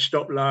could not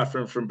stop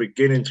laughing from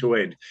beginning to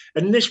end.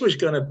 And this was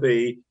going to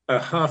be a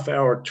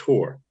half-hour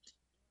tour.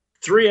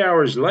 3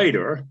 hours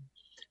later,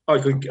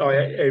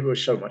 it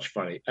was so much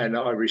funny, and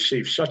I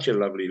received such a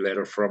lovely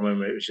letter from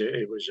him.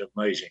 It was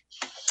amazing.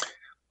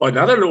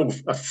 Another little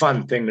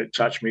fun thing that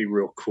touched me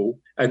real cool,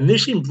 and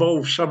this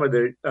involves some of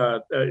the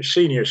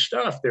senior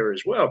staff there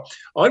as well.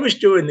 I was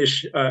doing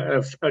this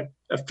a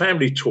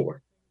family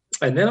tour,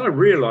 and then I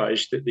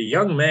realized that the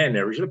young man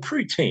there, was a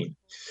preteen,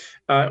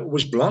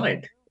 was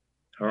blind.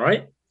 All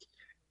right.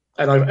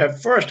 And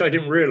at first I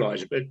didn't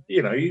realize it, but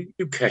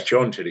you catch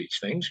on to these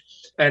things.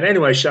 And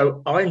anyway,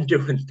 so I'm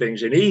doing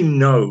things, and he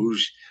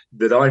knows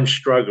that I'm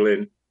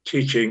struggling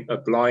teaching a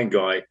blind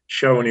guy,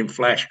 showing him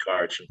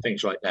flashcards and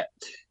things like that.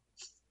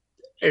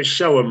 It's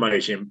so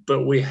amazing,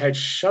 but we had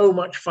so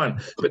much fun.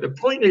 But the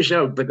point is,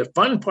 but the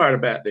fun part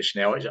about this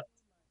now is,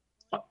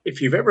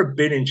 if you've ever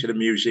been into the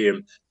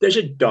museum, there's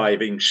a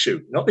diving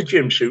suit, not the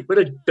gym suit, but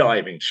a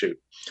diving suit.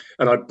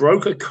 And I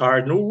broke a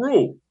cardinal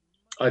rule.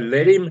 I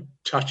let him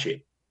touch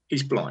it.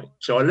 He's blind.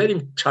 So I let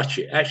him touch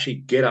it, actually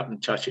get up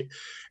and touch it.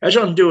 As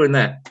I'm doing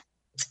that,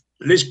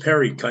 Liz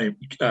Perry came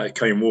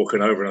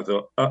walking over, and I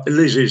thought,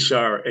 Liz is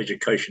our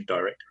education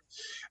director.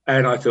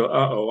 And I thought,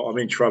 I'm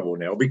in trouble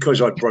now,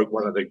 because I broke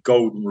one of the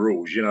golden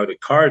rules, the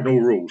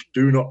cardinal rules,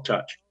 do not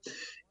touch.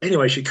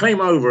 Anyway, she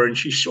came over and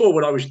she saw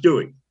what I was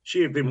doing.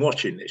 She had been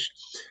watching this,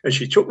 and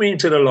she took me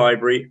into the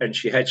library, and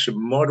she had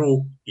some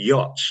model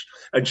yachts.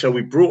 And so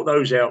we brought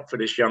those out for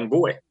this young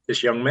boy,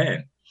 this young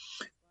man.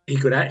 He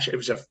could actually, it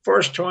was the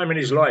first time in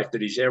his life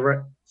that he's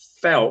ever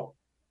felt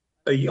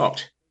a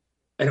yacht.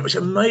 And it was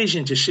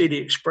amazing to see the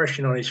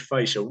expression on his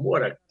face, and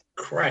what a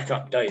crack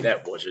up day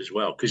that was as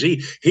well. Because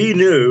he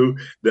knew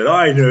that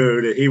I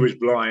knew that he was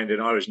blind,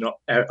 and I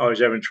was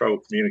having trouble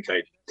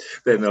communicating.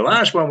 Then the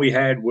last one we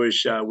had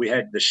was, we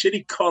had the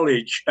City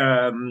College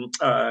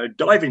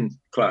diving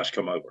class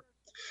come over.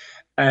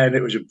 And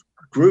it was a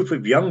group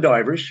of young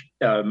divers,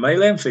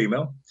 male and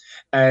female.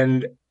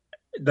 And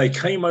they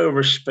came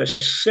over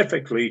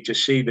specifically to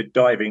see the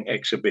diving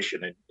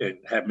exhibition and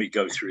have me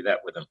go through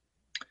that with them.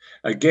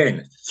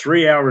 Again,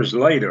 3 hours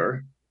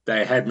later,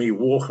 they had me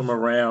walk them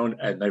around,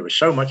 and they were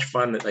so much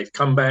fun that they've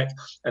come back,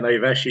 and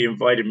they've actually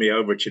invited me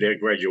over to their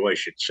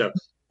graduation. So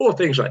all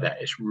things like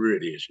that, it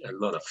really is a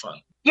lot of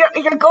fun. You're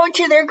going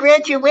to their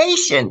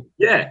graduation?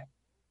 Yeah.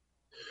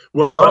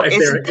 Well,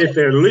 if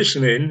they're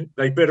listening,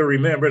 they better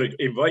remember to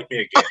invite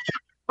me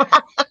again.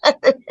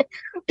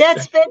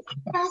 That's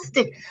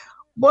fantastic.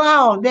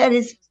 Wow,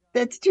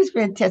 that's just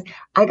fantastic.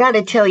 I got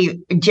to tell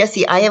you,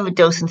 Jesse, I have a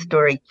docent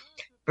story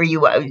for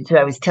you. I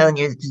was telling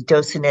you, as a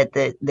docent at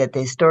the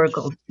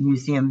Historical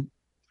Museum,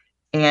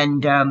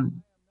 and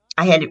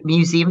I had a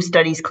museum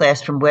studies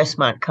class from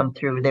Westmont come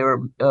through. They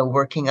were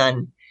working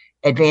on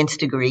advanced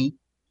degree,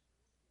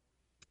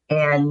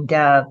 and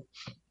I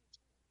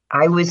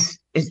was,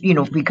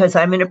 because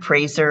I'm an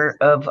appraiser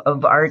of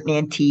art and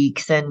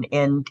antiques and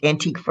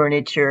antique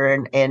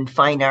furniture and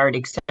fine art,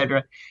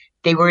 etc.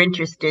 They were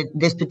interested,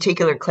 this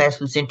particular class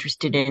was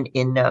interested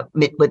in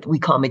what we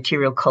call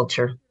material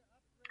culture.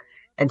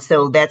 And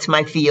so that's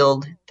my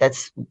field.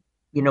 That's,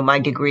 my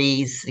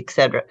degrees,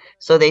 etc.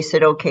 So they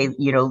said, okay,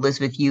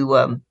 Elizabeth,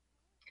 you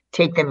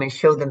take them and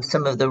show them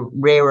some of the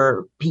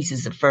rarer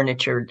pieces of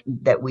furniture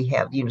that we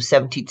have,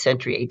 17th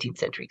century, 18th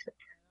century,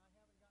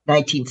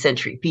 19th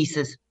century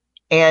pieces.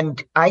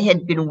 And I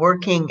had been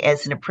working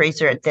as an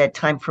appraiser at that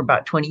time for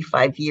about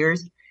 25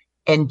 years.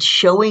 and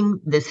showing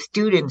the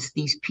students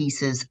these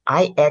pieces,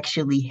 I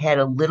actually had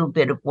a little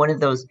bit of one of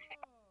those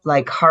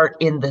like heart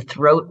in the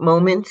throat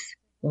moments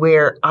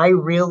where I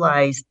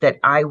realized that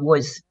I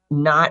was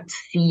not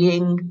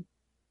seeing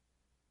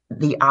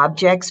the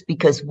objects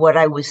because what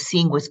I was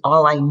seeing was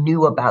all I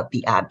knew about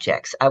the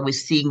objects. I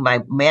was seeing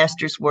my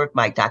master's work,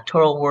 my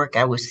doctoral work.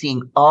 I was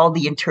seeing all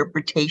the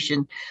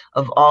interpretation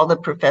of all the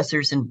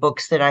professors and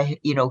books that I,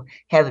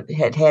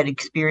 had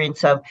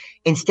experience of,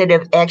 instead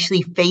of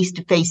actually face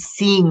to face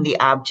seeing the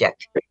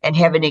object and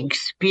having an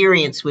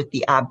experience with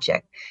the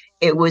object.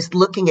 It was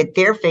looking at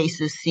their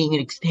faces,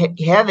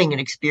 having an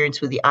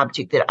experience with the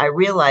object that I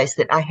realized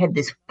that I had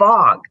this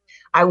fog.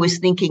 I was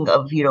thinking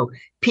of,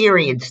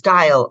 period,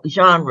 style,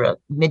 genre,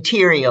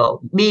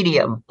 material,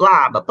 medium,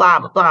 blah, blah, blah,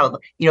 blah, blah.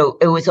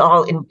 It was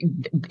all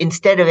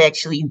instead of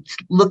actually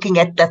looking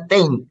at the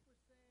thing.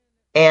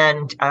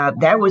 And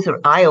that was an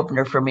eye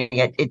opener for me.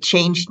 It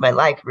changed my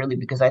life, really,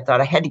 because I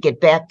thought I had to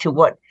get back to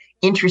what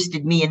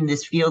interested me in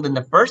this field in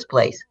the first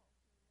place,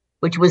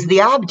 which was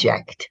the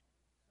object,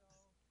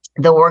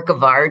 the work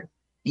of art,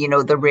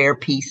 the rare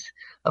piece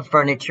of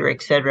furniture,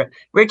 etc.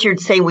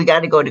 Richard's saying we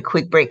got to go to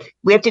quick break.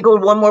 We have to go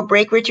to one more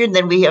break, Richard, and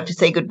then we have to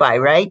say goodbye,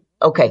 right?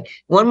 Okay,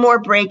 one more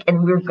break,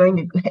 and we're going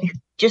to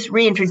just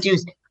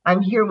reintroduce.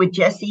 I'm here with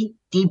Jessie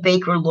D.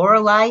 Baker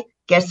Lorelei,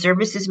 Guest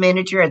Services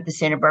Manager at the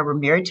Santa Barbara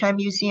Maritime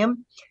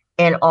Museum,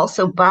 and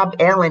also Bob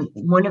Allen,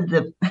 one of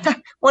the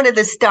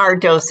star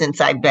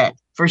docents, I bet,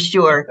 for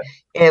sure.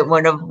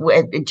 One of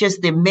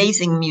just the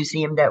amazing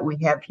museum that we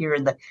have here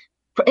and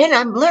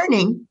I'm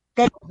learning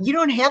that you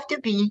don't have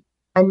to be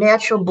a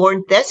natural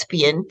born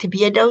thespian to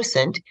be a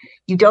docent.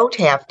 You don't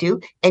have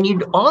to. And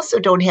you also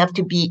don't have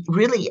to be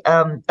really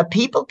a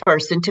people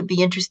person to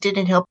be interested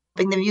in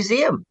helping the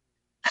museum.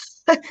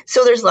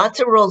 So there's lots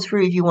of roles for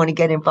you if you want to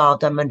get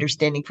involved, I'm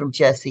understanding from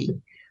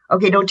Jessie.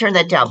 Okay, don't turn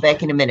that down.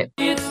 Back in a minute.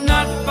 It's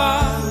not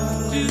far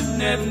to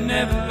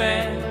Never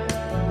Land.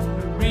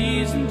 A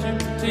reason to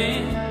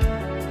pretend.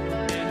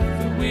 And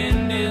if the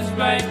wind is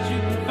right, you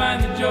can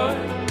find the joy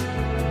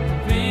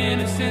of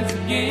innocence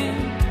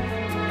again.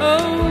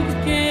 Oh, the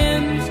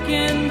candles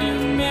can do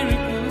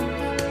miracles.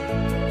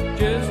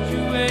 Just you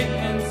wait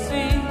and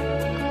see.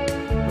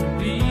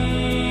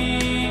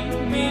 Believe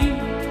me.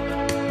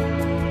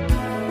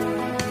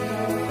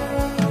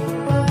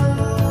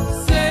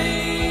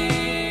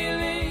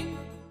 Sailing.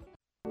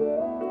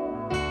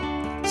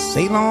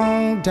 Sail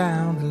on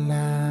down the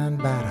line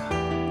about a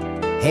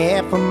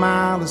half a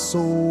mile or so,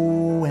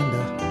 and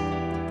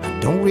I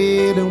don't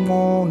really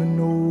want to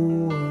know.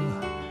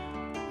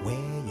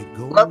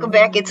 Welcome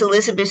back. It's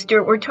Elizabeth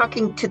Stewart. We're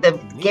talking to the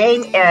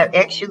gang.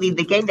 Actually,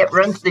 the gang that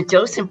runs the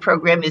docent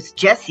program is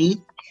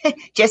Jessie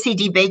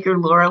D. Baker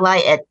Lorelei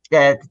at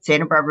the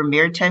Santa Barbara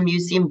Maritime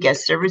Museum,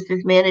 Guest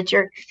Services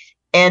Manager,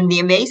 and the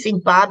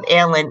amazing Bob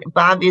Allen.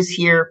 Bob is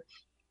here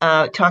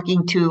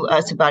talking to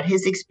us about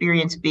his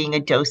experience being a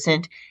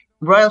docent,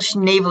 Royal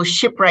Naval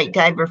shipwright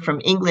diver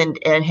from England,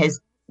 and has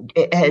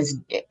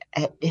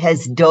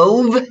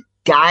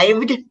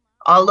dived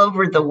all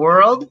over the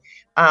world.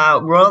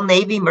 Royal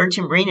Navy,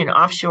 Merchant Marine, and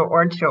offshore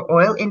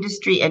oil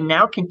industry, and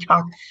now can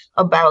talk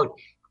about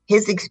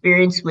his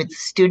experience with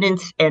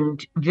students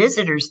and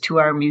visitors to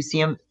our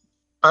museum.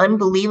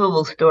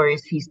 Unbelievable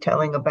stories he's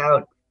telling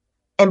about.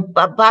 And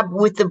Bob,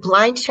 with the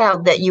blind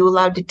child that you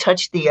allowed to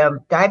touch the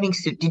diving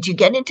suit, did you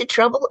get into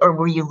trouble or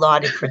were you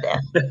lauded for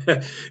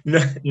that?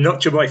 No,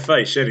 not to my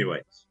face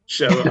anyway.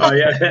 So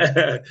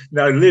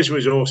no, Liz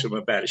was awesome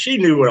about it. She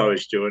knew what I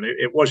was doing.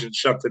 It wasn't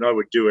something I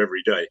would do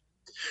every day.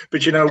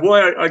 But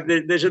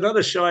there's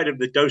another side of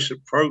the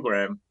docent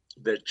program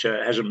that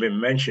hasn't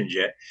been mentioned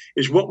yet,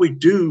 is what we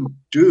do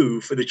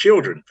for the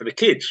children, for the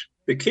kids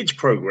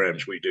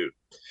programs we do.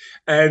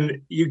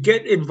 And you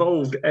get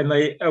involved, and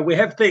we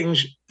have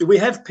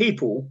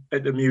people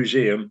at the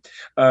museum.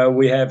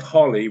 We have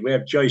Holly, we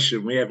have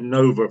Jason, we have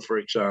Nova, for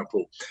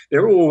example.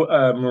 They're all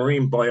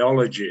marine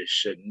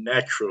biologists and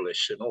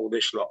naturalists and all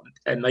this lot.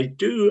 And they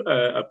do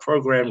a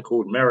program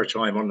called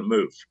Maritime on the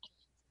Move.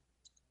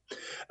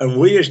 And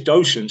we as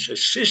docents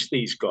assist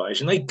these guys,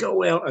 and they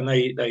go out and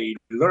they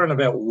learn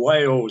about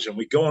whales, and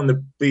we go on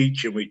the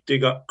beach and we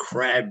dig up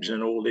crabs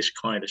and all this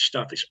kind of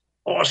stuff. It's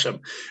awesome.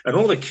 And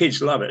all the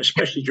kids love it,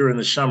 especially during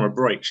the summer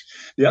breaks.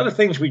 The other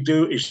things we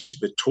do is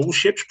the tall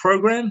ships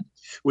program.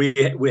 We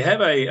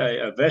have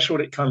a vessel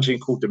that comes in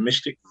called the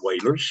Mystic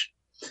Whaler,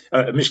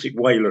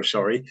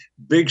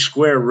 big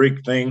square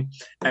rig thing.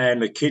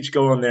 And the kids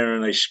go on there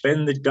and they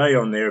spend the day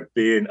on there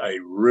being a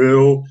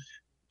real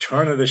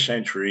turn of the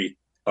century,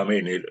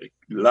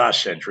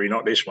 last century,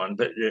 not this one,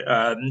 but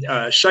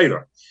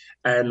sailor.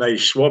 And they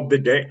swab the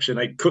decks and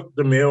they cook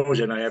the meals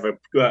and they have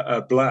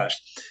a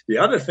blast. The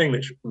other thing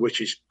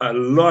which is a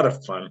lot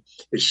of fun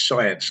is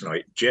science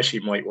night. Jessie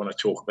might want to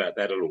talk about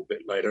that a little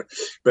bit later.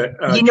 But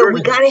we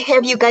got to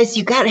have you guys.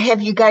 You got to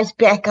have you guys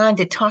back on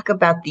to talk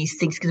about these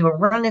things because we're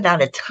running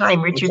out of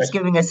time. Richard's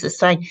giving us a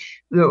sign.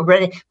 We're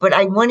ready, but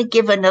I want to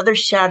give another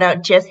shout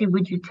out. Jessie,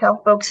 would you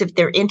tell folks if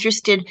they're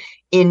interested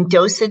in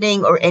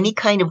docenting or any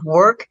kind of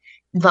work?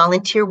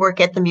 volunteer work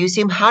at the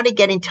museum, how to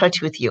get in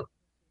touch with you?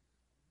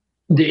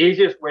 The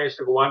easiest way is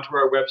to go onto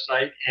our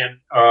website, and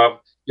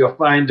you'll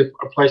find a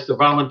place to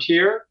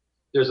volunteer.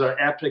 There's an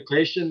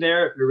application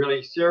there if you're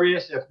really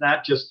serious. If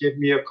not, just give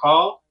me a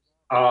call,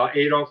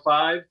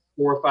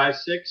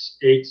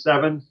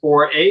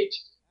 805-456-8748.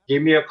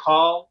 Give me a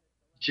call,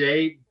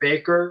 J.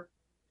 Baker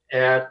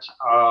at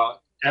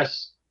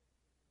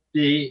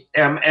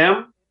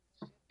SBMM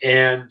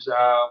and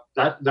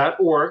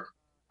 .org.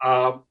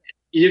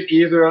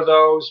 Either of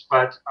those,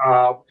 but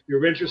if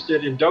you're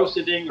interested in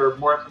docenting or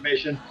more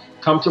information,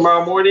 come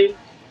tomorrow morning.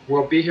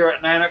 We'll be here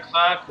at 9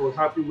 o'clock. We'll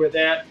help you with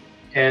that.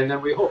 And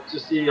then we hope to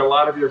see a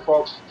lot of your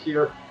folks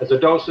here as a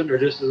docent or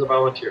just as a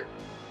volunteer.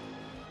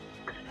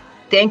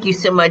 Thank you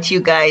so much, you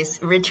guys.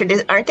 Richard,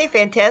 aren't they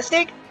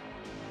fantastic?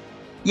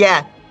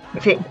 Yeah.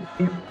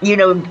 You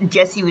know,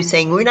 Jesse was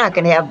saying, we're not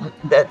going to have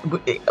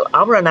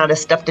I'll run out of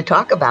stuff to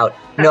talk about.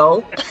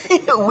 No,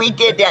 we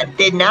did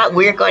not.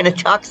 We're going to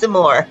talk some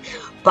more.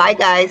 Bye,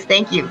 guys.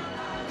 Thank you.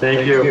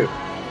 Thank you.